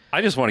 Right.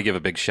 I just want to give a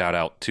big shout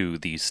out to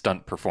the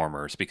stunt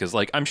performers because,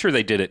 like, I'm sure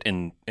they did it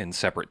in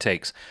separate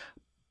takes,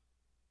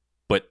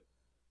 but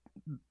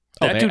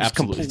that they dude's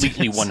absolutely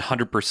completely did.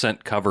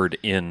 100% covered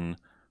in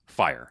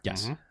fire.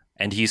 Yes.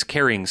 And he's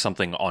carrying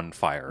something on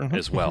fire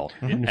as well.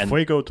 In And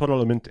fuego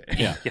totalmente.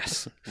 Yeah.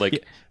 yes,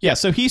 like Yeah,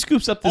 so he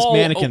scoops up this Oh,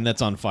 mannequin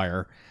that's on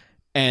fire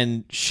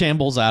and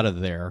shambles out of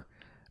there.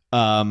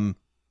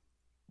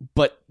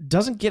 But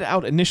doesn't get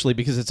out initially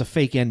because it's a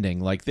fake ending.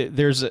 Like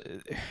there's a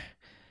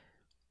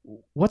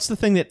what's the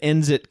thing that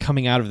ends it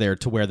coming out of there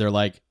to where they're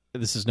like,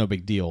 this is no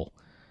big deal.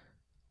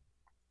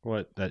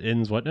 What, that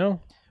ends what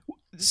now?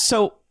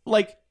 So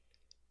like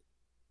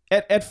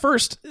at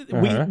first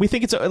we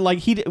think it's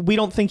like we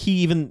don't think he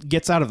even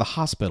gets out of the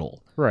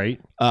hospital.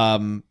 Right.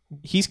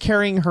 He's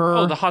carrying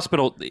her. the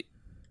hospital.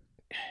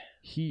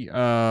 He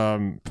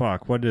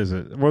fuck, what is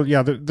it? Well,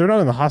 yeah, they're not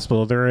in the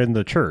hospital, they're in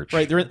the church.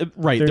 Right, they're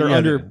yeah,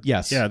 under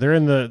yes. Yeah, they're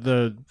in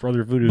the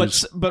Brother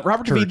Voodoo's. But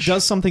Robert DeVee church.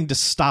 does something to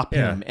stop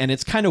him, and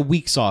it's kind of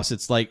weak sauce.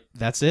 It's like,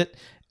 that's it.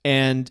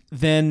 And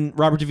then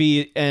Robert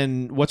DeVee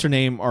and what's her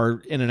name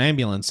are in an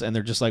ambulance, and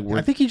they're just like,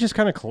 I think he just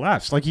kind of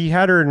collapsed. Like he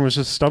had her and was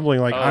just stumbling,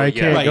 like, Oh, I yeah.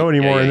 can't Right. go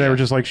anymore. Yeah, and they yeah. were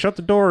just like, shut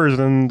the doors.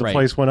 And the Right.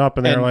 place went up,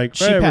 and they were like,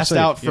 she hey, we're passed safe.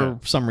 out for Yeah.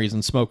 some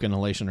reason, smoke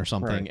inhalation or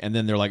something. Right. And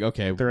then they're like,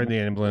 okay. They're in the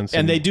ambulance.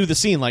 and they do the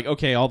scene like,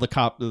 okay, all the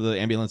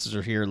ambulances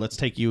are here. Let's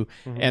take you.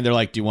 Mm-hmm. And they're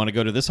like, do you want to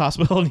go to this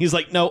hospital? And he's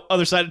like, no,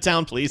 other side of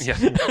town, please. Yeah.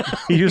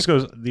 He just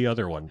goes, the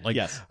other one. Like,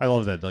 Yes. I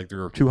love that. Like,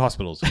 there are 2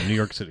 hospitals in New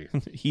York City.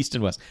 East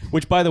and West.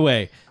 Which, by the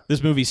way,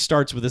 this movie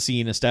starts with a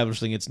scene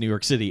establishing it's New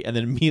York City, and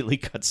then immediately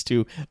cuts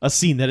to a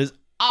scene that is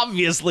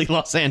obviously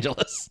Los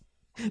Angeles.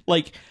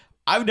 Like,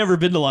 I've never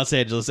been to Los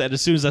Angeles, and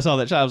as soon as I saw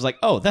that shot, I was like,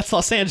 oh, that's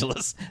Los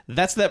Angeles.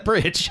 That's that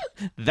bridge.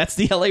 That's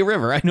the LA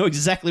River. I know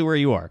exactly where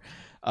you are.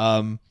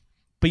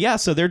 But yeah,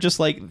 so they're just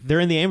like, they're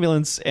in the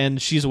ambulance, and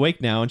she's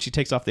awake now, and she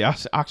takes off the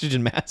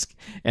oxygen mask,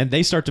 and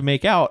they start to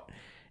make out.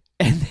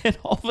 And then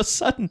all of a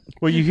sudden,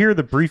 Well, you hear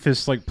the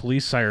briefest like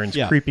police sirens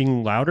Yeah.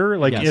 creeping louder.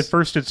 Like Yes. at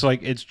first, it's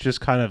like it's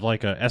just kind of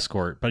like a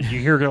escort, but you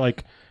hear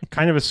like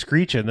kind of a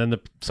screech, and then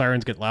the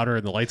sirens get louder,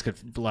 and the lights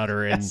get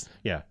louder, and Yes.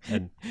 yeah,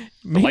 and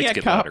The lights Maniac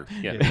get Cop, louder.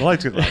 Yeah. the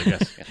lights get louder.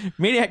 Yes,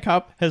 Maniac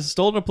Cop has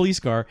stolen a police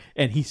car,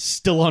 and he's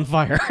still on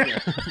fire.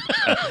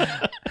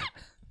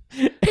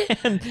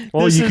 And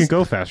well, this you is- can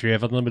go faster. You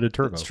have unlimited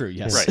turbo. That's true.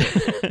 Yes.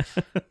 Right.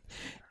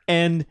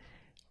 And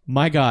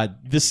my God,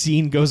 this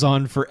scene goes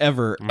on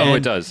forever. Oh, and,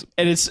 it does.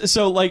 And it's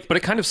so like, But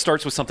it kind of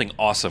starts with something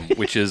awesome,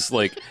 which is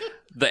like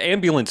the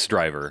ambulance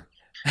driver.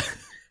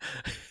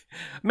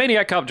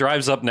 Maniac Cop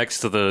drives up next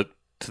to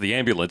the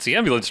ambulance. The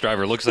ambulance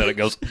driver looks at it and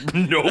goes,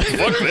 no,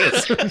 fuck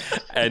this.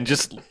 And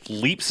just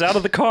leaps out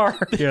of the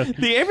car. Yeah,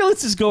 the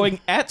ambulance is going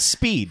at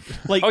speed.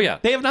 Like, Oh, yeah.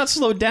 they have not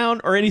slowed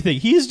down or anything.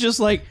 He's just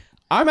like,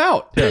 I'm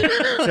out,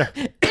 yeah.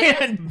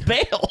 and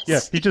bails. Yeah,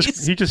 he just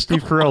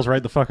Steve Carell's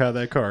right the fuck out of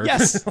that car.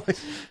 Yes.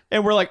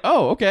 And we're like,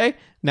 oh, okay.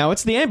 Now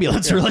it's the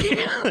ambulance, really.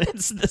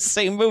 It's the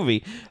same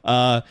movie.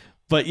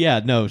 But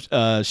yeah, no,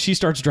 she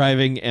starts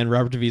driving, and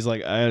Robert DeVee's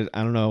like, I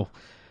don't know.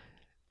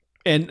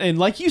 And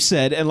like you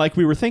said, and like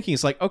we were thinking,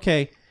 it's like,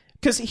 okay,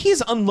 because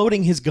he's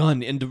unloading his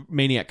gun into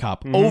Maniac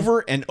Cop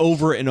over and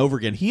over and over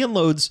again. He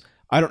unloads,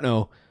 I don't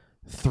know,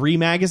 3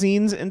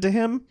 magazines into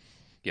him.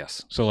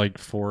 Yes. So like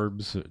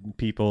Forbes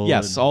people.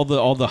 Yes, all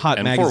the hot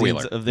And magazines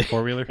four-wheeler. of the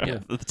 4-wheeler. yeah,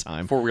 of the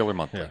time. 4-wheeler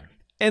monthly. Yeah.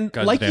 And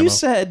Guns like and you ammo.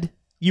 said,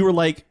 you were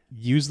like,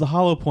 use the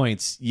hollow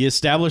points. You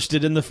established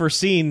it in the first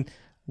scene.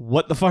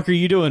 What the fuck are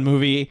you doing,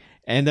 movie?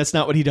 And that's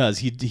not what he does.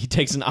 He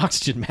takes an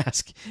oxygen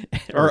mask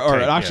or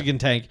tank, an oxygen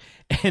tank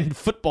and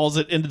footballs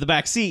it into the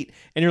back seat.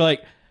 And you're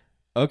like,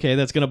 okay,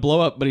 that's going to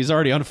blow up, but he's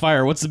already on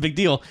fire. What's the big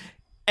deal?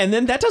 And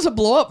then that doesn't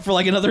blow up for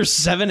like another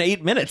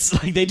 7-8 minutes.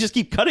 Like they just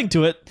keep cutting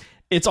to it.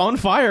 It's on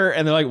fire.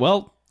 And they're like,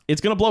 well,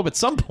 it's going to blow up at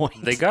some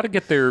point. They got to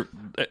get their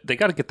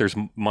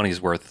money's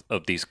worth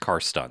of these car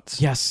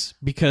stunts. Yes,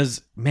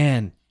 because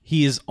man,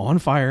 he is on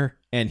fire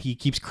and he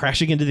keeps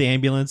crashing into the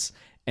ambulance,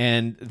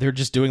 and they're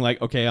just doing like,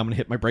 okay, I'm gonna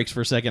hit my brakes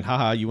for a second.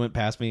 Haha, you went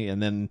past me,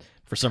 and then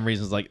for some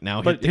reason it's like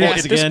now But hit the Well,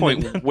 gas at this again.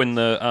 point,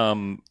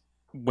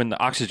 when the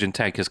oxygen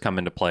tank has come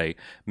into play,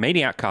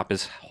 Maniac Cop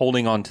is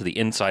holding on to the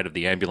inside of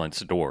the ambulance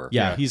door.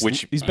 yeah, he's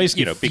which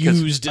basically because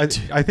fused.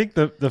 I think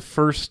the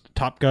first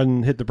Top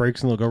Gun hit the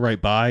brakes and they'll go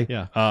right by.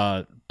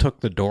 Yeah. Took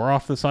the door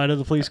off the side of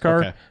the police car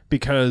Okay.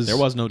 because there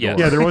was no door. Yeah.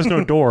 Yeah, there was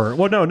no door.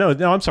 Well, no,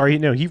 I'm sorry.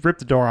 No, he ripped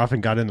the door off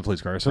and got in the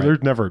police car. So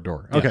there's never a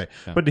door. Okay,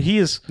 yeah. but he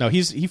is. No, he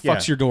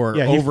fucks your door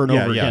Yeah, over and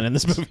yeah, over yeah. again in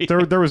this movie.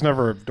 There was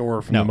never a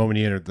door from No. the moment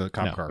he entered the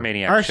cop No. car.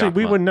 Maniac Or actually, shot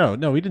we him up. wouldn't know.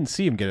 No, we didn't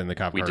see him get in the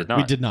cop we car. did not.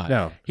 we did not.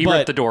 No. He But-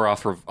 ripped the door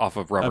off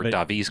of Robert But-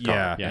 Davi's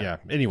car. Yeah.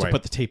 Anyway, to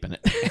put the tape in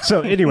it. so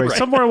anyway,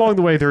 somewhere along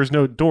the way there is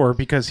no door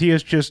because he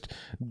is just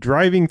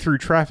driving through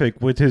traffic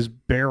with his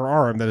bare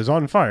arm that is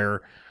on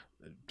fire,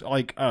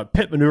 like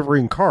pit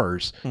maneuvering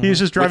cars. He's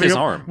just driving his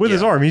arm. With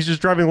his Yeah. arm. He's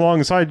just driving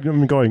alongside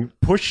him, going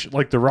push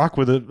like the Rock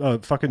with a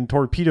fucking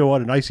torpedo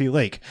on an icy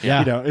lake. Yeah.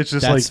 You know, it's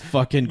just That's like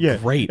fucking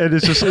great. and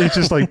it's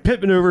just like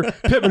pit maneuver,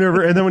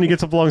 and then when he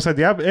gets up alongside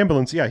the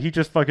ambulance, he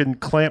just fucking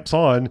clamps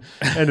on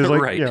and is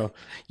like, right. you know,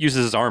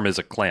 Uses his arm as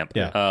a clamp.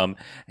 Yeah.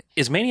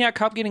 Is Maniac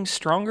Cop getting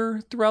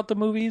stronger throughout the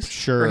movies?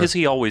 Sure. Or has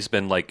he always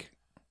been like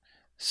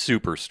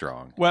super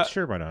strong? Well,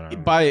 sure, why not? I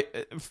don't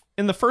know.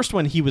 in the first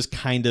one, he was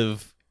kind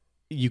of,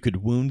 you could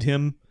wound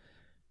him.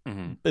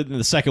 Mhm. In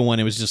the second one,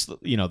 it was just,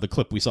 you know, the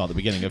clip we saw at the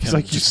beginning of He's him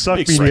like, you just suck,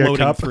 Maniac exploding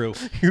Cop. through.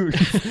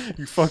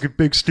 you fucking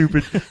big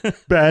stupid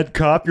bad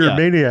cop. You're Yeah. a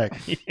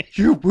maniac.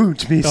 You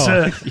wound me, Oh,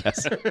 sir.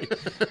 yes.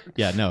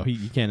 Yeah, no,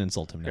 you can't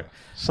insult him now.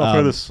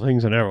 Suffer the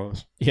slings and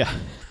arrows. Yeah.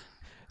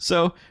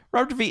 So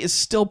Robert DeVete is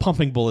still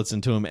pumping bullets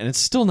into him, and it's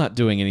still not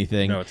doing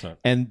anything. No, it's not.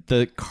 And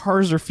the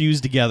cars are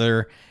fused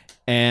together,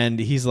 and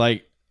he's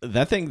like,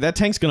 that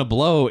tank's gonna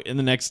blow in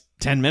the next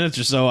 10 minutes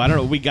or so. I don't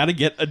know. We got to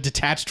get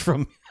detached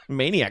from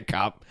Maniac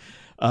Cop.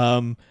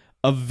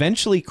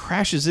 Eventually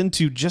crashes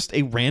into just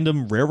a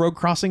random railroad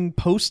crossing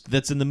post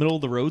that's in the middle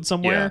of the road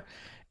somewhere,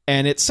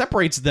 and it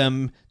separates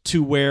them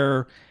to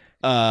where.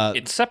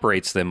 It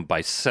separates them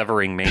by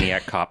severing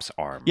Maniac Cop's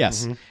arm.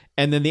 Yes.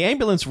 And then the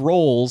ambulance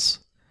rolls,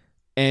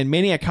 and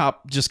Maniac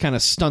Cop just kind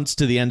of stunts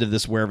to the end of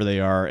this wherever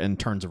they are and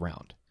turns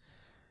around.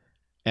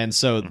 And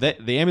so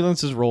the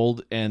ambulance is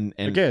rolled, and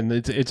Again,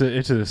 it's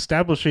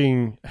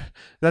establishing.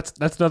 That's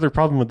another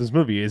problem with this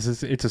movie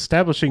is it's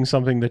establishing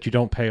something that you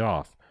don't pay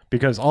off,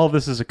 because all of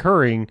this is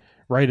occurring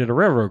right at a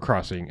railroad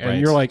crossing, and Right.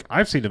 you're like,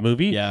 I've seen the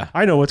movie. Yeah.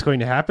 I know what's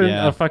going to happen.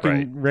 Yeah, a fucking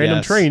right. random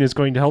Yes. train is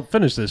going to help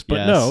finish this, but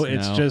Yes, no,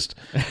 it's no. just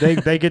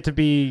they get to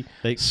be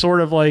They-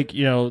 sort of like,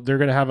 you know, they're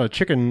going to have a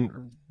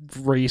chicken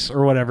race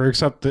or whatever,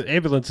 except the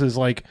ambulance is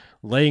like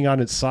laying on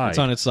its side. it's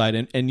on its side.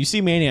 And you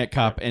see Maniac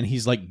Cop, and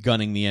he's like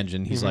gunning the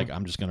engine. He's like,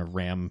 I'm just going to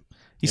ram.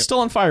 He's still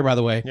on fire, by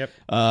the way. Yep.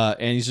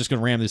 And he's just going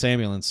to ram this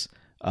ambulance.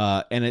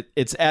 And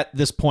it's at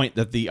this point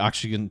that the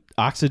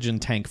oxygen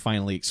tank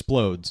finally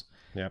explodes.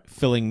 Yep.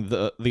 Filling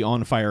the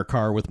on fire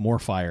car with more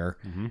fire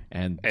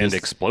and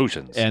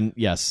explosions. and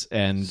yes,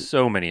 and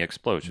So many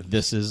explosions.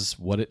 this is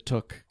what it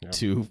took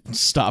to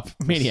stop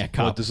Maniac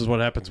Well, Cop. this is what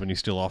happens when you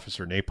steal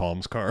Officer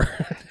Napalm's car.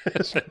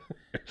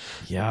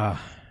 Yeah.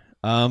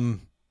 And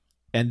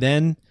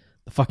then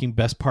the fucking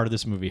best part of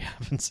this movie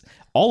happens.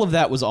 All of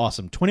that was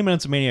awesome. 20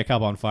 minutes of Maniac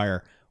Cop on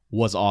fire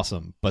was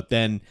awesome. But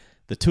then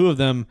the two of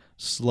them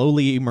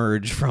slowly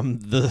emerge from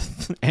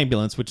the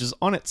ambulance, which is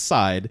on its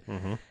side.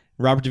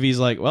 Robert DeVee's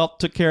like, well,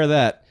 took care of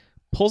that.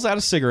 Pulls out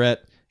a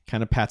cigarette,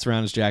 kind of pats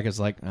around his jacket, is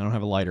like, I don't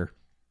have a lighter.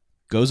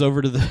 Goes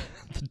over to the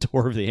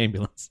door of the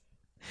ambulance.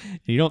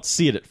 You don't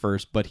see it at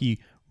first, but he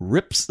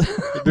rips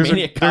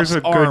Maniac Cop's there's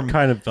a arm. good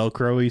kind of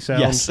Velcro-y sound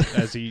Yes.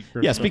 as he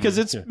rips Yes, it because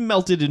over. it's Yeah.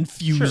 melted and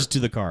fused Sure. to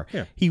the car.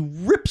 Yeah. He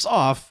rips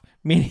off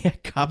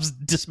Maniac Cop's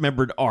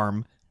dismembered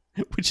arm,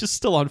 which is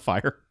still on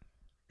fire,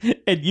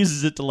 and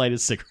uses it to light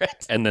his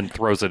cigarette. And then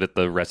throws it at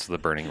the rest of the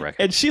burning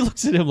wreckage. And she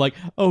looks at him like,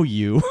 "Oh,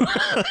 you."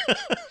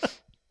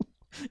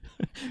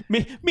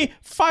 me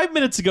 5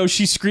 minutes ago,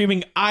 she's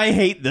screaming, "I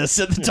hate this"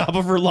 at the top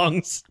of her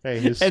lungs. Hey,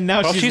 his, And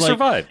now Well, she's she like,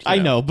 survived, you I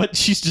know. know, but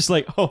she's just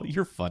like, "Oh,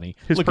 you're funny."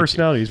 his Look at you."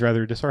 personality is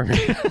rather disarming.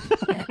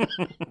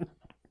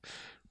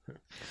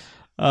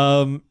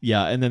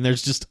 Yeah, and then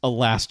there's just a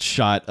last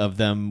shot of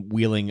them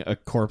wheeling a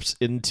corpse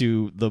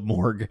into the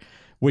morgue,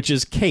 which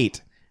is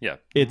Kate. Yeah.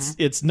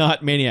 It's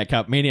not Maniac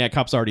Cop. Maniac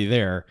Cop's already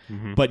there,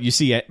 but you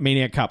see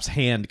Maniac Cop's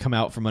hand come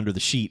out from under the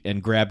sheet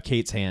and grab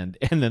Kate's hand,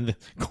 and then the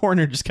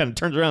coroner just kind of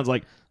turns around and is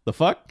like, "The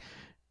fuck?"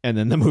 And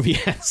then the movie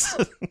ends.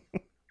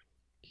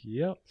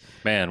 Yep.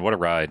 Man, what a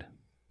ride.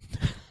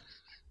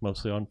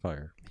 Mostly on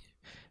fire.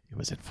 It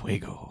was in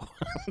fuego.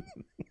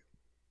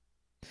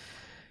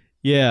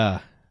 Yeah,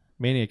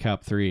 Maniac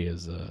Cop 3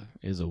 is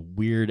a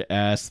weird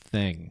ass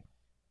thing,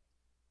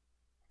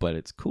 but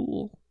it's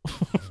cool.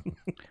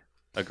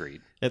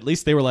 Agreed. At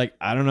least they were like,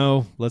 I don't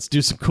know, let's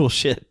do some cool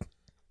shit.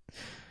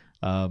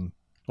 Well,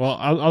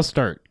 I'll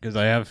start because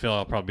I have a feel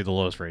I'll probably be the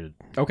lowest rated.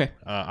 Okay.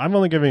 I'm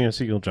only giving it a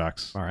Seagull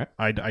Jocks. All right.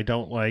 I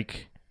don't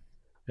like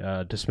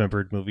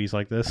dismembered movies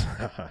like this.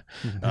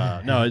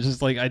 No, it's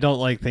just like I don't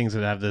like things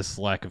that have this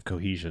lack of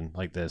cohesion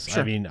like this.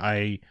 Sure. I mean,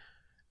 I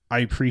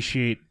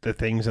appreciate the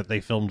things that they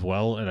filmed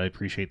well, and I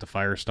appreciate the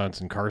fire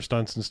stunts and car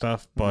stunts and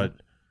stuff. But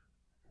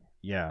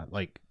yeah,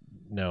 like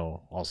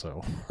no,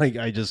 also like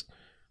I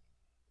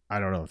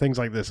don't know, things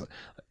like this.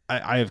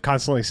 I have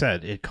constantly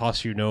said it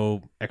costs you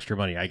no extra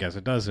money. I guess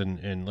it does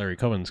in Larry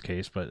Cohen's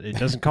case, but it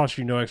doesn't cost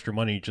you no extra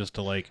money just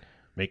to like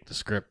make the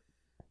script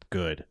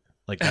good.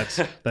 Like that's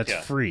Yeah.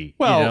 free.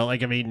 Well- you know?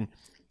 Like I mean,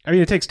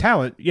 it takes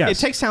talent. Yes,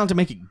 It takes talent to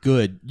make it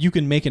good. You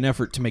can make an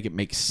effort to make it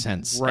make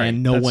sense, Right.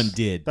 and no That's- one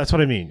did. That's what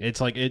I mean. It's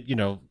like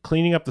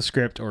cleaning up the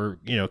script or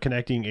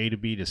connecting A to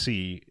B to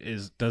C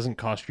doesn't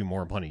cost you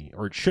more money,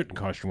 or it shouldn't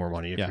cost you more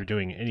money if Yeah. you're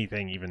doing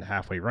anything even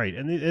halfway right.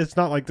 And it's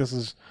not like this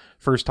is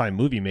first time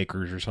movie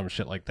makers or some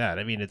shit like that.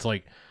 I mean, it's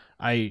like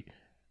I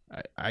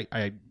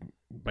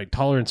my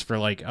tolerance for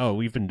like, oh,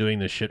 we've been doing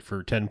this shit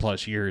for 10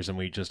 plus years and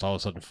we just all of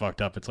a sudden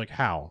fucked up. It's like,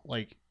 how?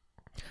 Like,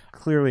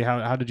 clearly,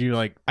 how did you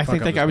like? I fuck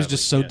think up like this I was badly?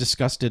 just so Yeah.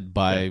 disgusted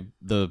by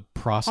the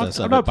process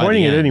of I'm it. not by the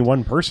pointing at end. any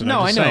one person. No,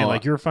 I'm just I know. saying,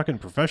 like, you're fucking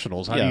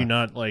professionals. How do Yeah. you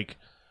not like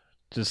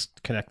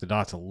just connect the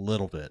dots a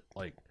little bit?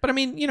 Like, But I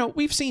mean,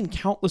 we've seen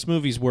countless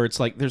movies where it's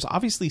like there's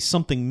obviously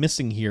something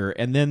missing here,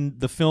 and then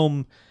the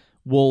film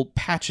will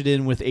patch it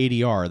in with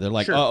ADR. They're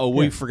like, Sure. "Oh,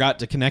 we Yeah. forgot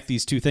to connect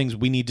these two things.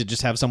 We need to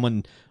just have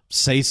someone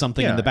say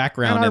something in the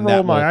background." And I and roll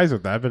that my will- eyes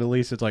at that, but at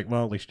least it's like,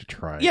 well, at least you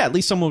tried. Yeah, at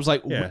least someone was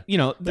like, Yeah. At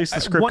At least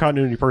the script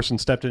continuity person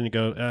stepped in and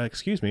go,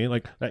 excuse me,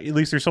 like at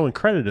least there's someone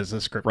credited as a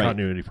script Right.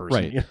 continuity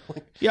person. Right. You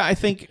know? Yeah, I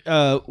think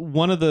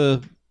one of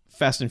the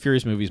Fast and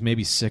Furious movies,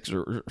 maybe 6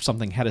 or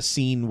something, had a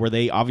scene where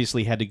they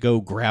obviously had to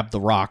go grab the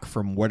Rock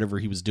from whatever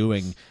he was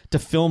doing to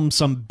film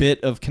some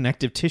bit of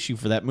connective tissue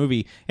for that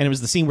movie. And it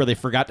was the scene where they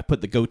forgot to put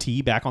the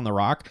goatee back on the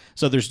Rock.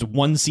 So there's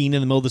one scene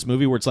in the middle of this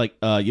movie where it's like,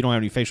 you don't have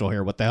any facial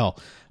hair. What the hell?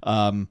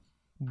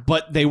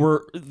 But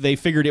they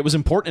figured it was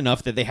important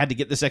enough that they had to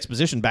get this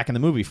exposition back in the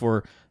movie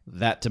for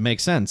that to make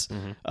sense.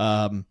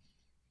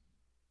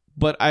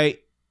 But I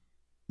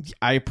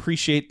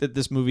appreciate that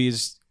this movie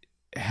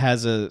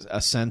has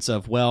a sense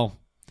of, well,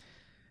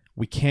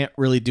 we can't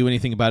really do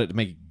anything about it to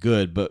make it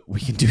good, but we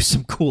can do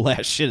some cool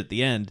ass shit at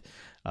the end.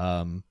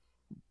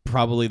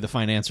 Probably the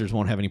financiers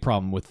won't have any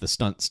problem with the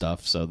stunt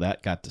stuff, so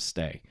that got to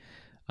stay.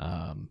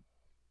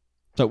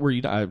 So were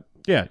you?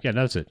 Yeah,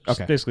 that's it. Just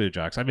Okay. basically the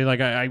jocks. I mean,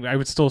 like I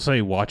would still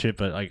say watch it,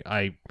 but like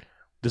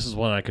this is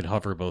one I could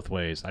hover both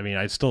ways. I mean,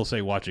 I'd still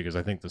say watch it because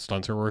I think the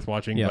stunts are worth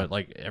watching, Yeah. but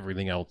like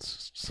everything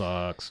else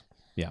sucks.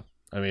 Yeah.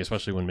 I mean,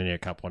 especially when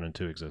Maniac Cop 1 and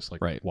 2 exist.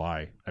 Like, Right.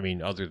 why? I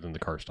mean, other than the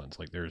car stunts,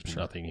 like there's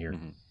nothing here.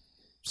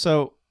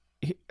 So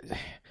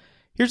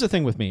here's the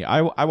thing with me.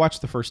 I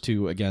watched the first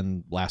two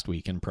again last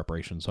week in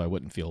preparation, so I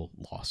wouldn't feel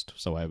lost.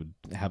 So I would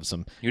have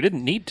some. You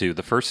didn't need to.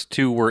 The first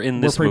two were in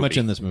We're this pretty movie. much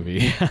in this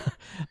movie.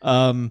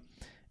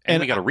 And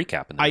we got a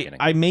recap in the beginning.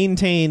 I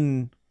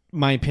maintain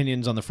my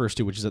opinions on the first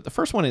two, which is that the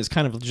first one is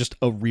kind of just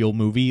a real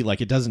movie.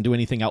 Like, it doesn't do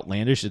anything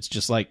outlandish. It's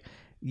just like,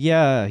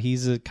 yeah,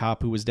 he's a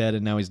cop who was dead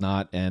and now he's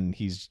not, and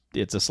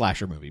it's a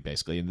slasher movie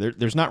basically. And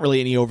there's not really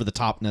any over the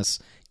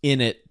topness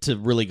in it to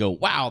really go,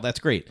 wow, that's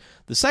great.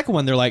 The second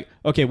one, they're like,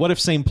 okay, what if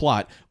same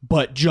plot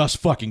but just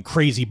fucking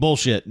crazy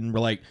bullshit? And we're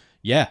like,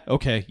 yeah,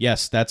 okay,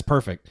 yes, that's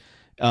perfect.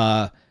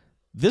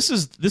 This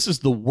is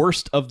the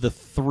worst of the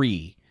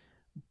three.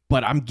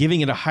 But I'm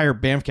giving it a higher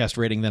Bamfcast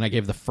rating than I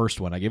gave the first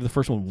one. I gave the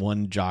first one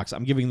 1 jocks.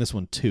 I'm giving this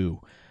one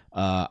 2.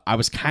 I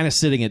was kind of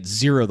sitting at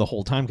 0 the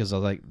whole time because I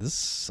was like, this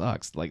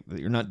sucks. Like,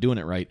 you're not doing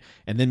it right.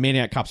 And then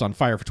Maniac Cop's on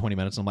fire for 20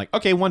 minutes. And I'm like,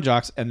 okay, 1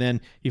 jocks. And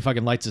then he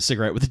fucking lights a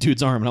cigarette with the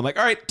dude's arm. And I'm like,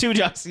 all right, 2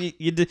 jocks.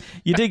 You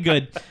did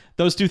good.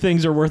 Those 2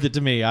 things are worth it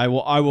to me. I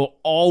will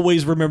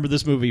always remember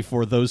this movie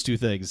for those 2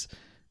 things.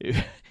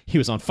 He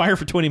was on fire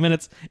for 20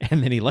 minutes,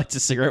 and then he lights a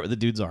cigarette with the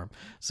dude's arm.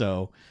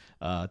 So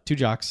 2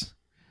 jocks.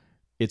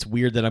 It's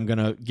weird that I'm going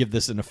to give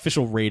this an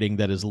official rating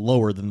that is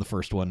lower than the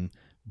first one,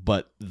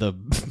 but the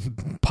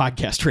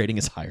podcast rating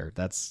is higher.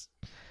 That's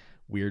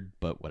weird,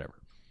 but whatever.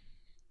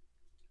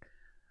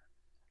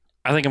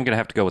 I think I'm going to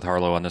have to go with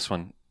Harlow on this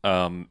one.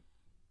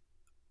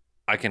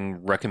 I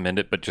can recommend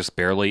it, but just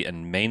barely,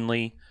 and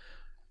mainly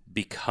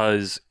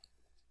because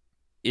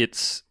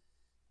it's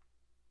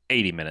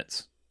 80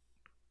 minutes.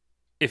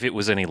 If it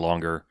was any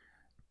longer,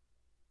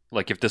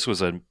 like if this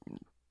was even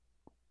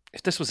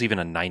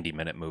a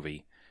 90-minute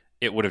movie,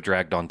 it would have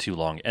dragged on too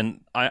long.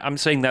 And I'm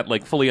saying that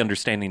like fully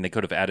understanding they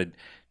could have added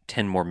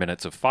 10 more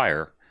minutes of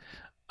fire.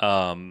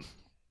 But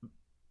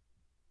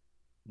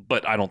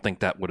I don't think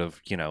that would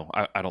have,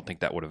 I don't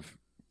think that would have.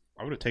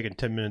 I would have taken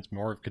 10 minutes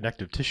more of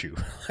connective tissue.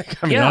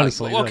 Like, I mean, Yeah,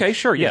 honestly, okay, like,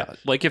 sure, yeah.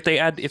 Like if they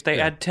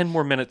add 10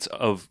 more minutes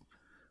of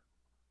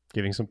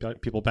giving some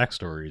people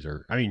backstories,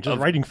 or I mean, just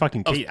Of- writing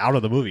fucking Kate out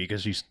of the movie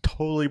because she's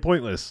totally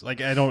pointless. Like,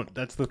 I don't.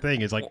 That's the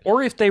thing. Is like,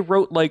 or if they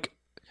wrote like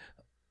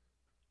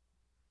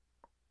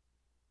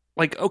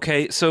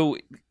okay, so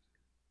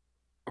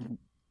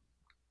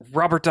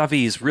Robert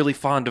Davi is really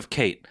fond of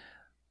Kate.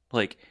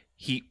 Like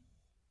she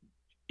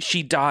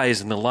dies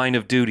in the line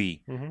of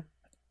duty. Mhm.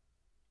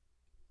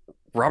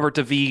 Robert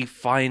Davi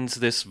finds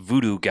this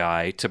voodoo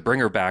guy to bring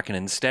her back, and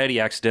instead he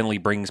accidentally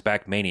brings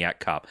back Maniac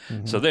Cop.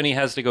 So then he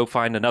has to go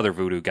find another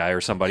voodoo guy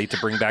or somebody to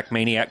bring back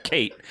Maniac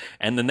Kate,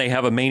 and then they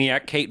have a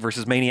Maniac Kate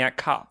versus Maniac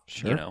Cop.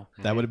 Sure.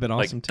 That would have been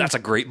Like awesome too. that's a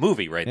great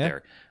movie right Yeah.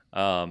 there.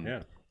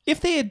 yeah, If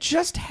they had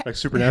just like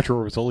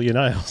Supernatural with Oli and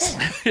Niles.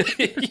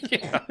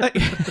 Yeah.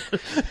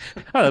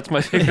 Oh, that's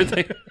my favorite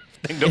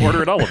thing to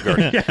order at Olive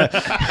Garden.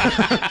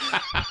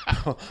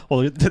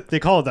 Well, they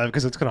call it that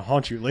because it's going to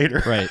haunt you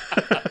later. right.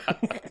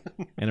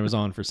 And it was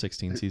on for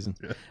 16 seasons.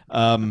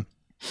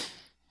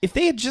 If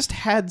they had just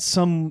had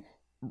some,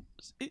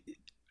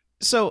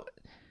 so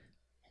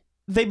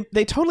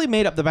they totally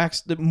made up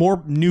the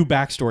more new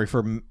backstory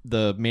for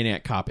the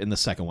Maniac Cop in the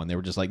second one. They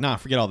were just like, nah,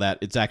 forget all that.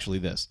 It's actually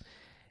this.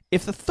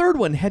 If the third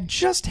one had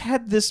just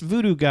had this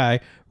voodoo guy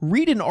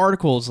read an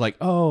article, it's like,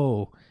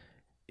 oh,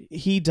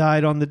 he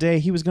died on the day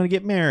he was going to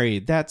get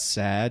married. That's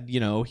sad. You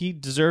know, he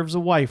deserves a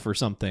wife or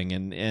something.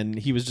 And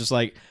he was just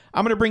like,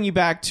 I'm going to bring you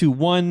back to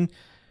one,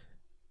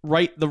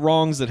 right the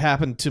wrongs that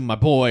happened to my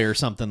boy or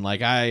something.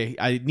 Like,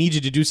 I need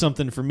you to do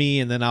something for me,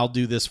 and then I'll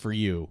do this for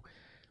you.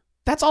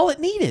 That's all it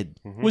needed,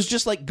 was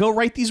just like, go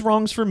right these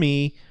wrongs for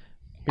me.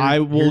 I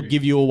will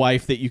give you a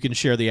wife that you can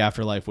share the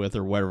afterlife with,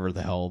 or whatever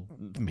the hell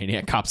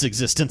Maniac Cop's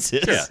existence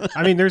is. Yeah.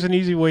 I mean, there's an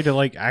easy way to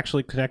like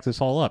actually connect this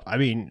all up. I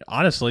mean,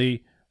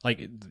 honestly,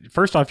 like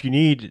first off, you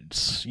need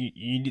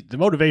the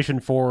motivation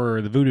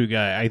for the voodoo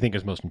guy. I think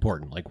is most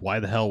important. Like, why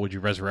the hell would you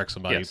resurrect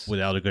somebody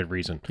without a good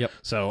reason? Yep.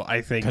 So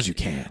I think Because you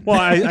can. Well,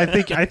 I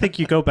think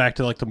you go back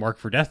to like the Mark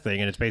for Death thing,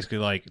 and it's basically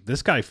like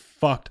this guy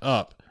fucked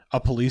up a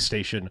police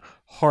station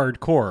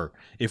hardcore.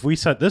 If we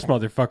set this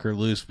motherfucker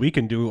loose, we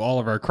can do all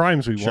of our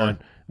crimes we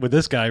want with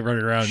this guy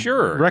running around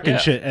wrecking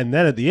shit. And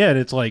then at the end,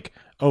 it's like,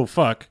 oh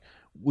fuck,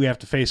 we have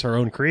to face our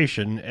own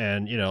creation.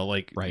 And you know,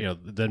 like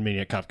then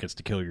Maniac Cop gets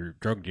to kill your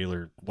drug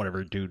dealer,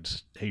 whatever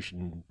dudes,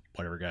 Haitian,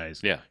 whatever guys.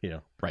 Yeah. You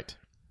know, Right.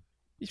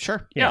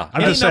 Sure. Yeah.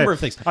 I'm Any just number saying, of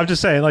things. I'm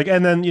just saying, like,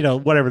 and then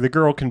whatever, the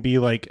girl can be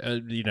like,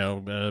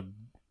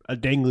 a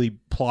dangly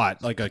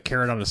plot, like a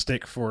carrot on a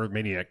stick for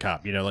Maniac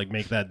Cop, like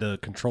make that the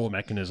control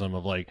mechanism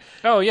of like,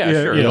 Oh yeah,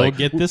 sure. you know, Like,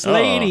 get this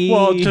lady.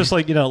 well, just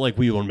like, like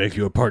we will make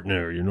you a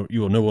partner, you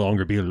will no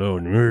longer be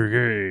alone,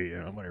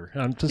 whatever.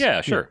 I'm just,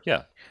 yeah, sure,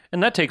 yeah.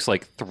 And that takes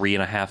like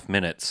 3.5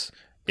 minutes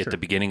at the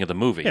beginning of the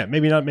movie. Yeah,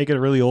 maybe not make it a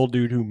really old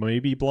dude who may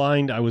be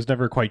blind. I was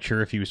never quite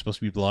sure if he was supposed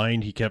to be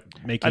blind. He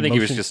kept making I think he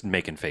motions. was just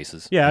making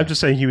faces. Yeah, I'm just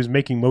saying he was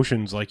making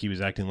motions like he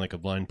was acting like a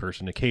blind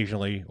person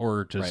occasionally,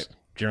 or just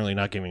generally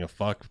not giving a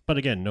fuck. But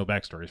again, no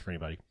backstories for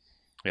anybody.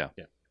 Yeah.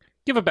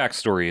 Give a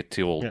backstory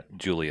to old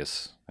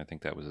Julius. I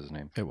think that was his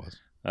name. It was.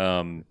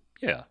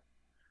 Yeah.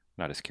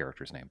 Not his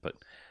character's name, but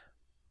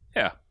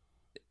yeah.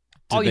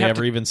 Did they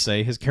ever even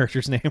say his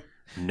character's name?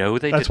 No,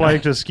 they That's did why not. I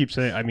just keep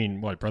saying, I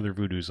mean, Brother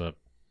Voodoo's a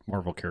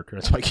Marvel character.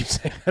 That's why I keep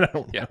saying that. I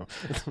don't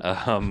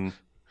know.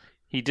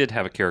 He did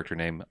have a character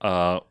name.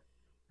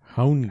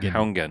 Houngan.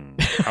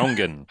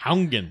 Houngan.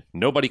 Houngan.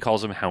 Nobody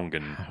calls him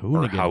Houngan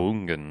or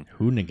Haungan.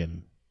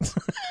 Hoonigan.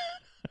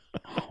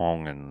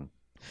 Hongan.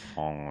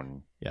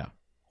 Hongan. Yeah.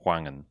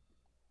 Hwangan.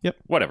 Yep.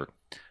 Whatever.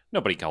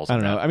 Nobody calls him I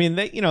don't know. that. I mean,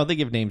 they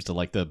give names to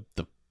like the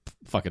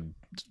fucking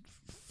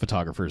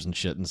photographers and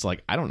shit, and it's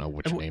like, I don't know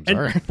which names And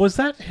are. was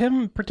that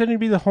him pretending to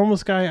be the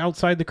homeless guy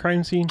outside the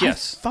crime scene?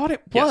 Yes. I thought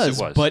it Yes, was,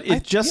 it was. but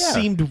it just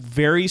seemed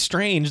very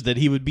strange that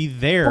he would be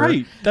there.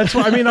 Right. That's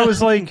what I mean. I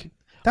was like,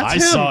 that's I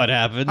him. saw it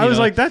happen. I was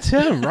like, that's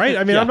him, right?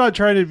 I mean, Yeah. I'm not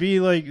trying to be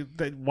like,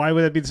 why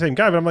would that be the same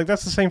guy? But I'm like,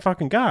 that's the same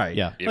fucking guy.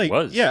 Yeah. It Like,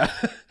 was. Yeah.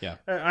 Yeah.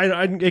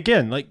 I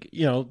again, like,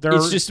 there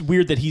It's are, just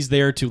weird that he's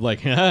there to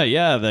like,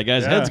 yeah, that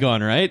guy's head's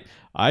gone, right?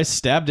 I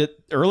stabbed it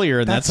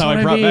earlier, and that's how what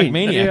I brought back mean.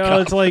 Maniac You know, Cop.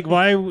 it's like,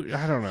 why? I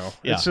don't know.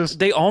 Yeah. It's just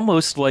They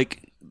almost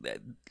like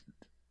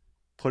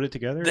put it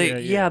together.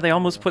 they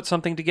almost put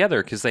something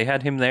together because they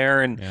had him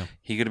there and Yeah.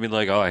 he could have been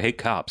like, oh, I hate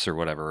cops or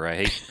whatever. I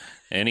hate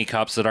any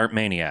cops that aren't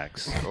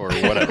maniacs or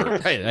whatever.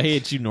 Right, I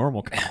hate you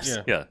normal cops.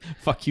 Yeah. Yeah.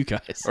 Fuck you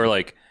guys. Or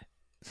like,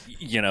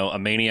 a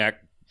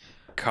maniac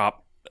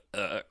cop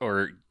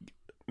or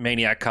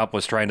maniac cop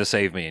was trying to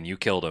save me and you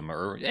killed him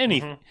or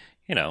any,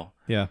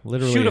 Yeah,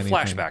 literally shoot a anything.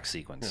 flashback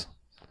sequence.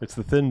 It's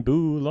the thin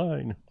boo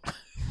line.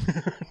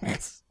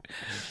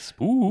 Spooky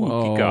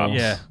Oh, cops.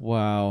 Yeah.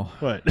 Wow.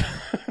 What?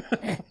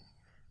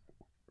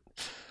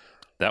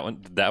 That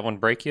one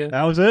break you?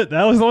 That was it.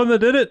 That was the one that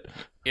did it.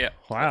 Yeah.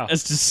 Wow.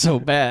 That's just so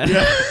bad.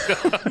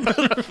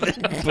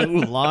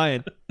 Boo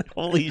line.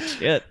 Holy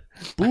shit.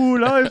 Boo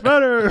lives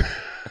matter.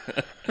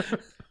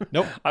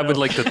 Nope. I would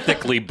like to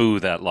thickly boo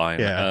that line.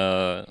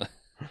 Yeah.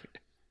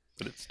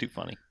 But it's too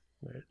funny.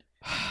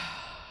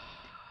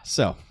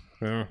 So,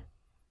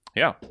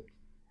 Yeah.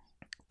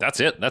 That's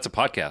it. That's a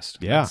podcast.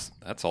 Yeah.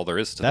 That's all there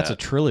is to that's a that.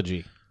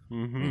 trilogy.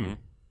 Mm-hmm.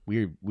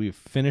 We've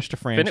finished a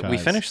franchise. We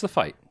finished the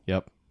fight.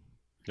 Yep.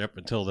 Yep.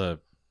 Until the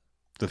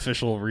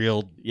official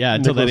real. Yeah,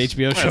 until that Nicholas-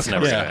 HBO show That's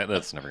never comes. gonna,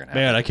 that's never gonna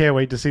happen. Man, I can't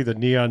wait to see the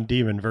Neon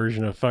Demon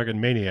version of fucking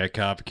Maniac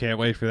Cop. Can't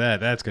wait for that.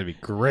 That's gonna be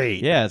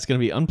great. Yeah, it's going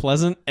to be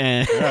unpleasant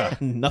and Yeah.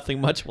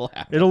 nothing much will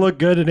happen. It'll look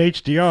good in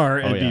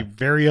HDR and Oh, yeah. be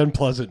very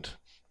unpleasant.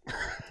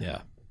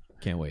 Yeah.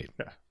 Can't wait.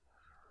 Yeah.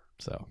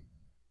 So.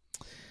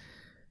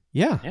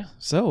 Yeah. Yeah.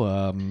 So,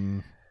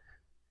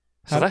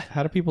 So that-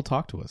 how do people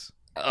talk to us?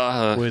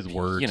 With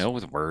words.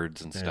 with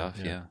words and stuff.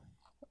 yeah.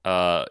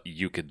 Yeah.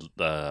 You could.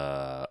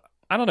 I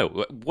don't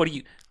know. What do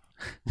you?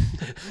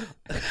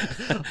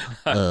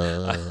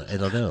 I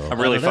don't know. I'm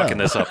really fucking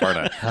this up, aren't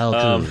I? How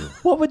to?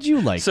 What would you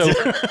like So,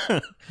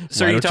 to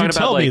so Why are you don't talking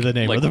tell about me like, the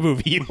name like of the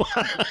movie you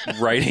want?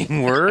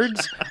 writing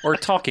words or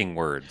talking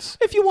words?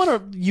 If you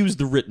want to use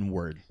the written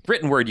word.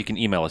 Written word, you can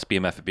email us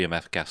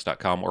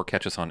bmf@bmfcast.com or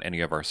catch us on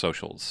any of our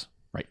socials.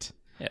 Right.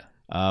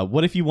 Yeah.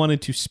 What if you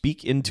wanted to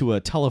speak into a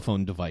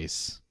telephone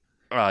device?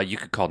 You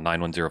could call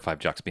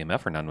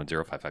 9105-JOCKS-BMF or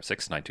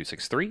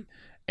 910-556-9263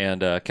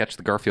 and catch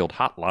the Garfield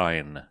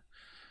hotline.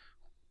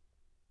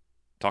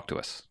 Talk to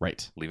us.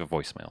 Right. Leave a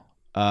voicemail.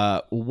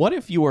 What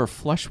if you are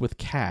flush with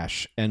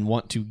cash and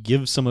want to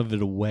give some of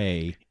it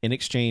away in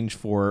exchange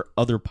for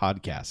other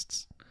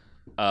podcasts?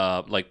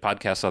 Like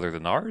podcasts other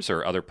than ours,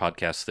 or other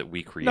podcasts that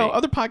we create? No,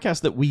 other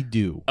podcasts that we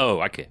do.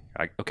 Oh, okay.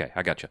 I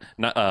got you.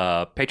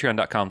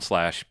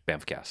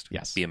 Patreon.com/BAMFcast.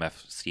 Yes.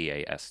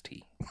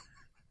 BMFCAST.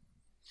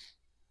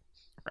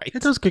 Right.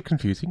 It does get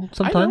confusing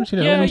sometimes.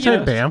 Yeah, we say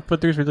yeah. BAMF,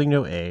 but there's really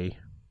no A.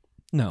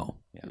 No.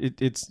 Yeah.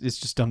 It's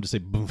just dumb to say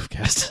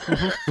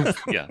Boomcast.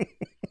 Yeah.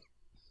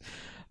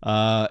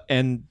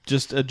 And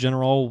just a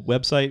general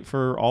website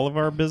for all of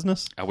our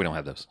business? We don't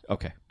have those.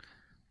 Okay.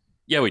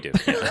 Yeah, we do.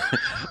 Yeah.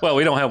 Well,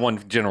 we don't have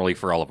one generally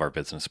for all of our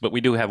business, but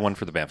we do have one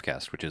for the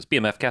BAMFcast, which is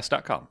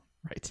bmfcast.com.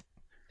 Right.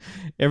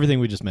 Everything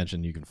we just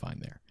mentioned you can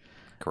find there.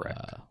 Correct.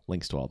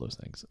 Links to all those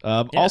things.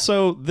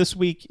 Also, this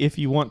week, if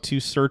you want to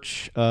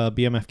search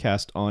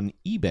BMFcast on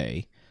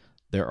eBay,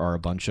 there are a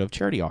bunch of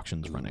charity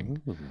auctions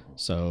running.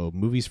 So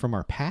movies from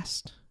our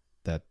past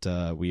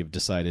that we have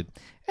decided,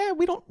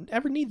 we don't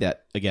ever need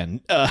that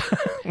again.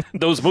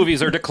 Those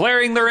movies are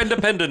declaring their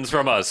independence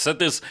from us at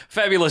this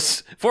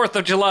fabulous 4th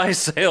of July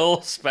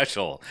sale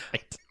special.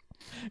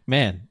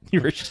 Man,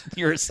 you're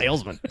a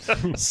salesman.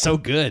 So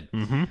good.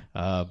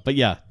 But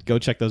yeah, go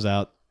check those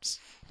out.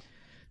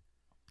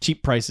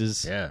 Cheap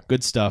prices,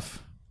 good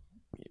stuff.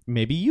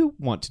 Maybe you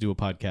want to do a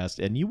podcast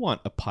and you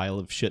want a pile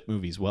of shit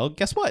movies. Well,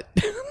 guess what?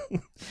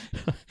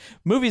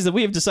 Movies that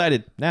we have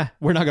decided,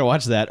 we're not going to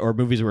watch that, or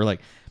movies where we're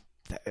like,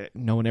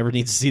 no one ever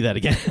needs to see that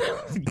again.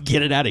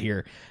 Get it out of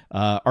here.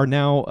 Are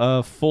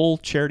now full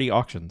charity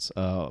auctions.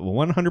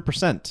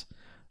 100%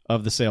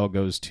 of the sale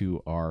goes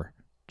to our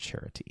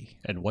charity.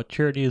 And what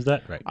charity is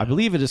that right I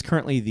believe it is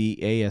currently the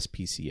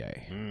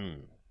ASPCA.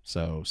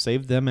 So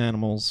save them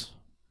animals.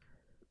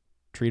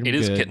 Treat them It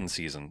good. is kitten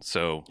season,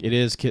 so... It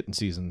is kitten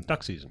season.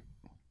 Duck season.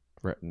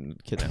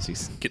 Kitten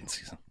season. Kitten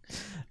season.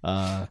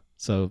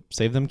 So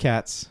save them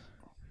cats.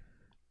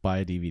 Buy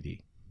a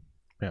DVD.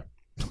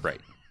 Right.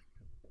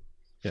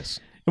 Yes.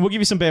 And we'll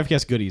give you some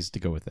BAMFcast goodies to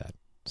go with that.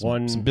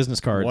 Some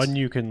business cards. One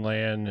you can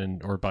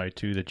land, or buy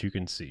two that you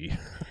can see.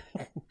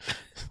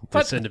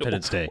 This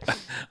Independence Day.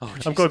 Oh,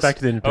 I'm going back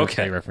to the Independence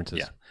Okay. Day references.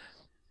 Yeah.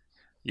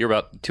 You're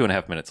about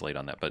 2.5 minutes late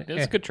on that, but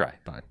it's a good try.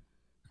 Fine.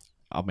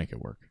 I'll make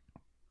it work.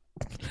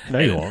 No,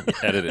 you won't.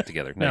 Edit it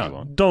together. No, you No,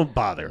 won't. don't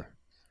bother.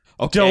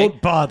 Okay.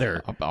 Don't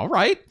bother. All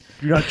right.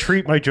 Do not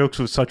treat my jokes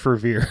with such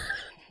revere.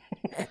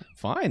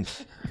 Fine.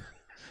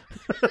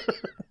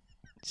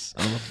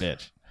 Son of a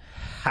bitch.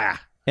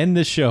 Ha. End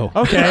this show.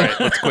 All Okay. right,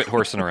 let's quit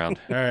horsing around.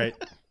 All right.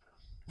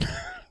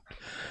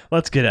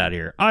 Let's get out of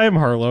here. I am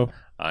Harlow.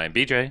 I'm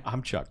BJ.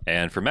 I'm Chuck.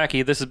 And for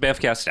Mackie, this is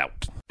BAMFcast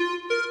out.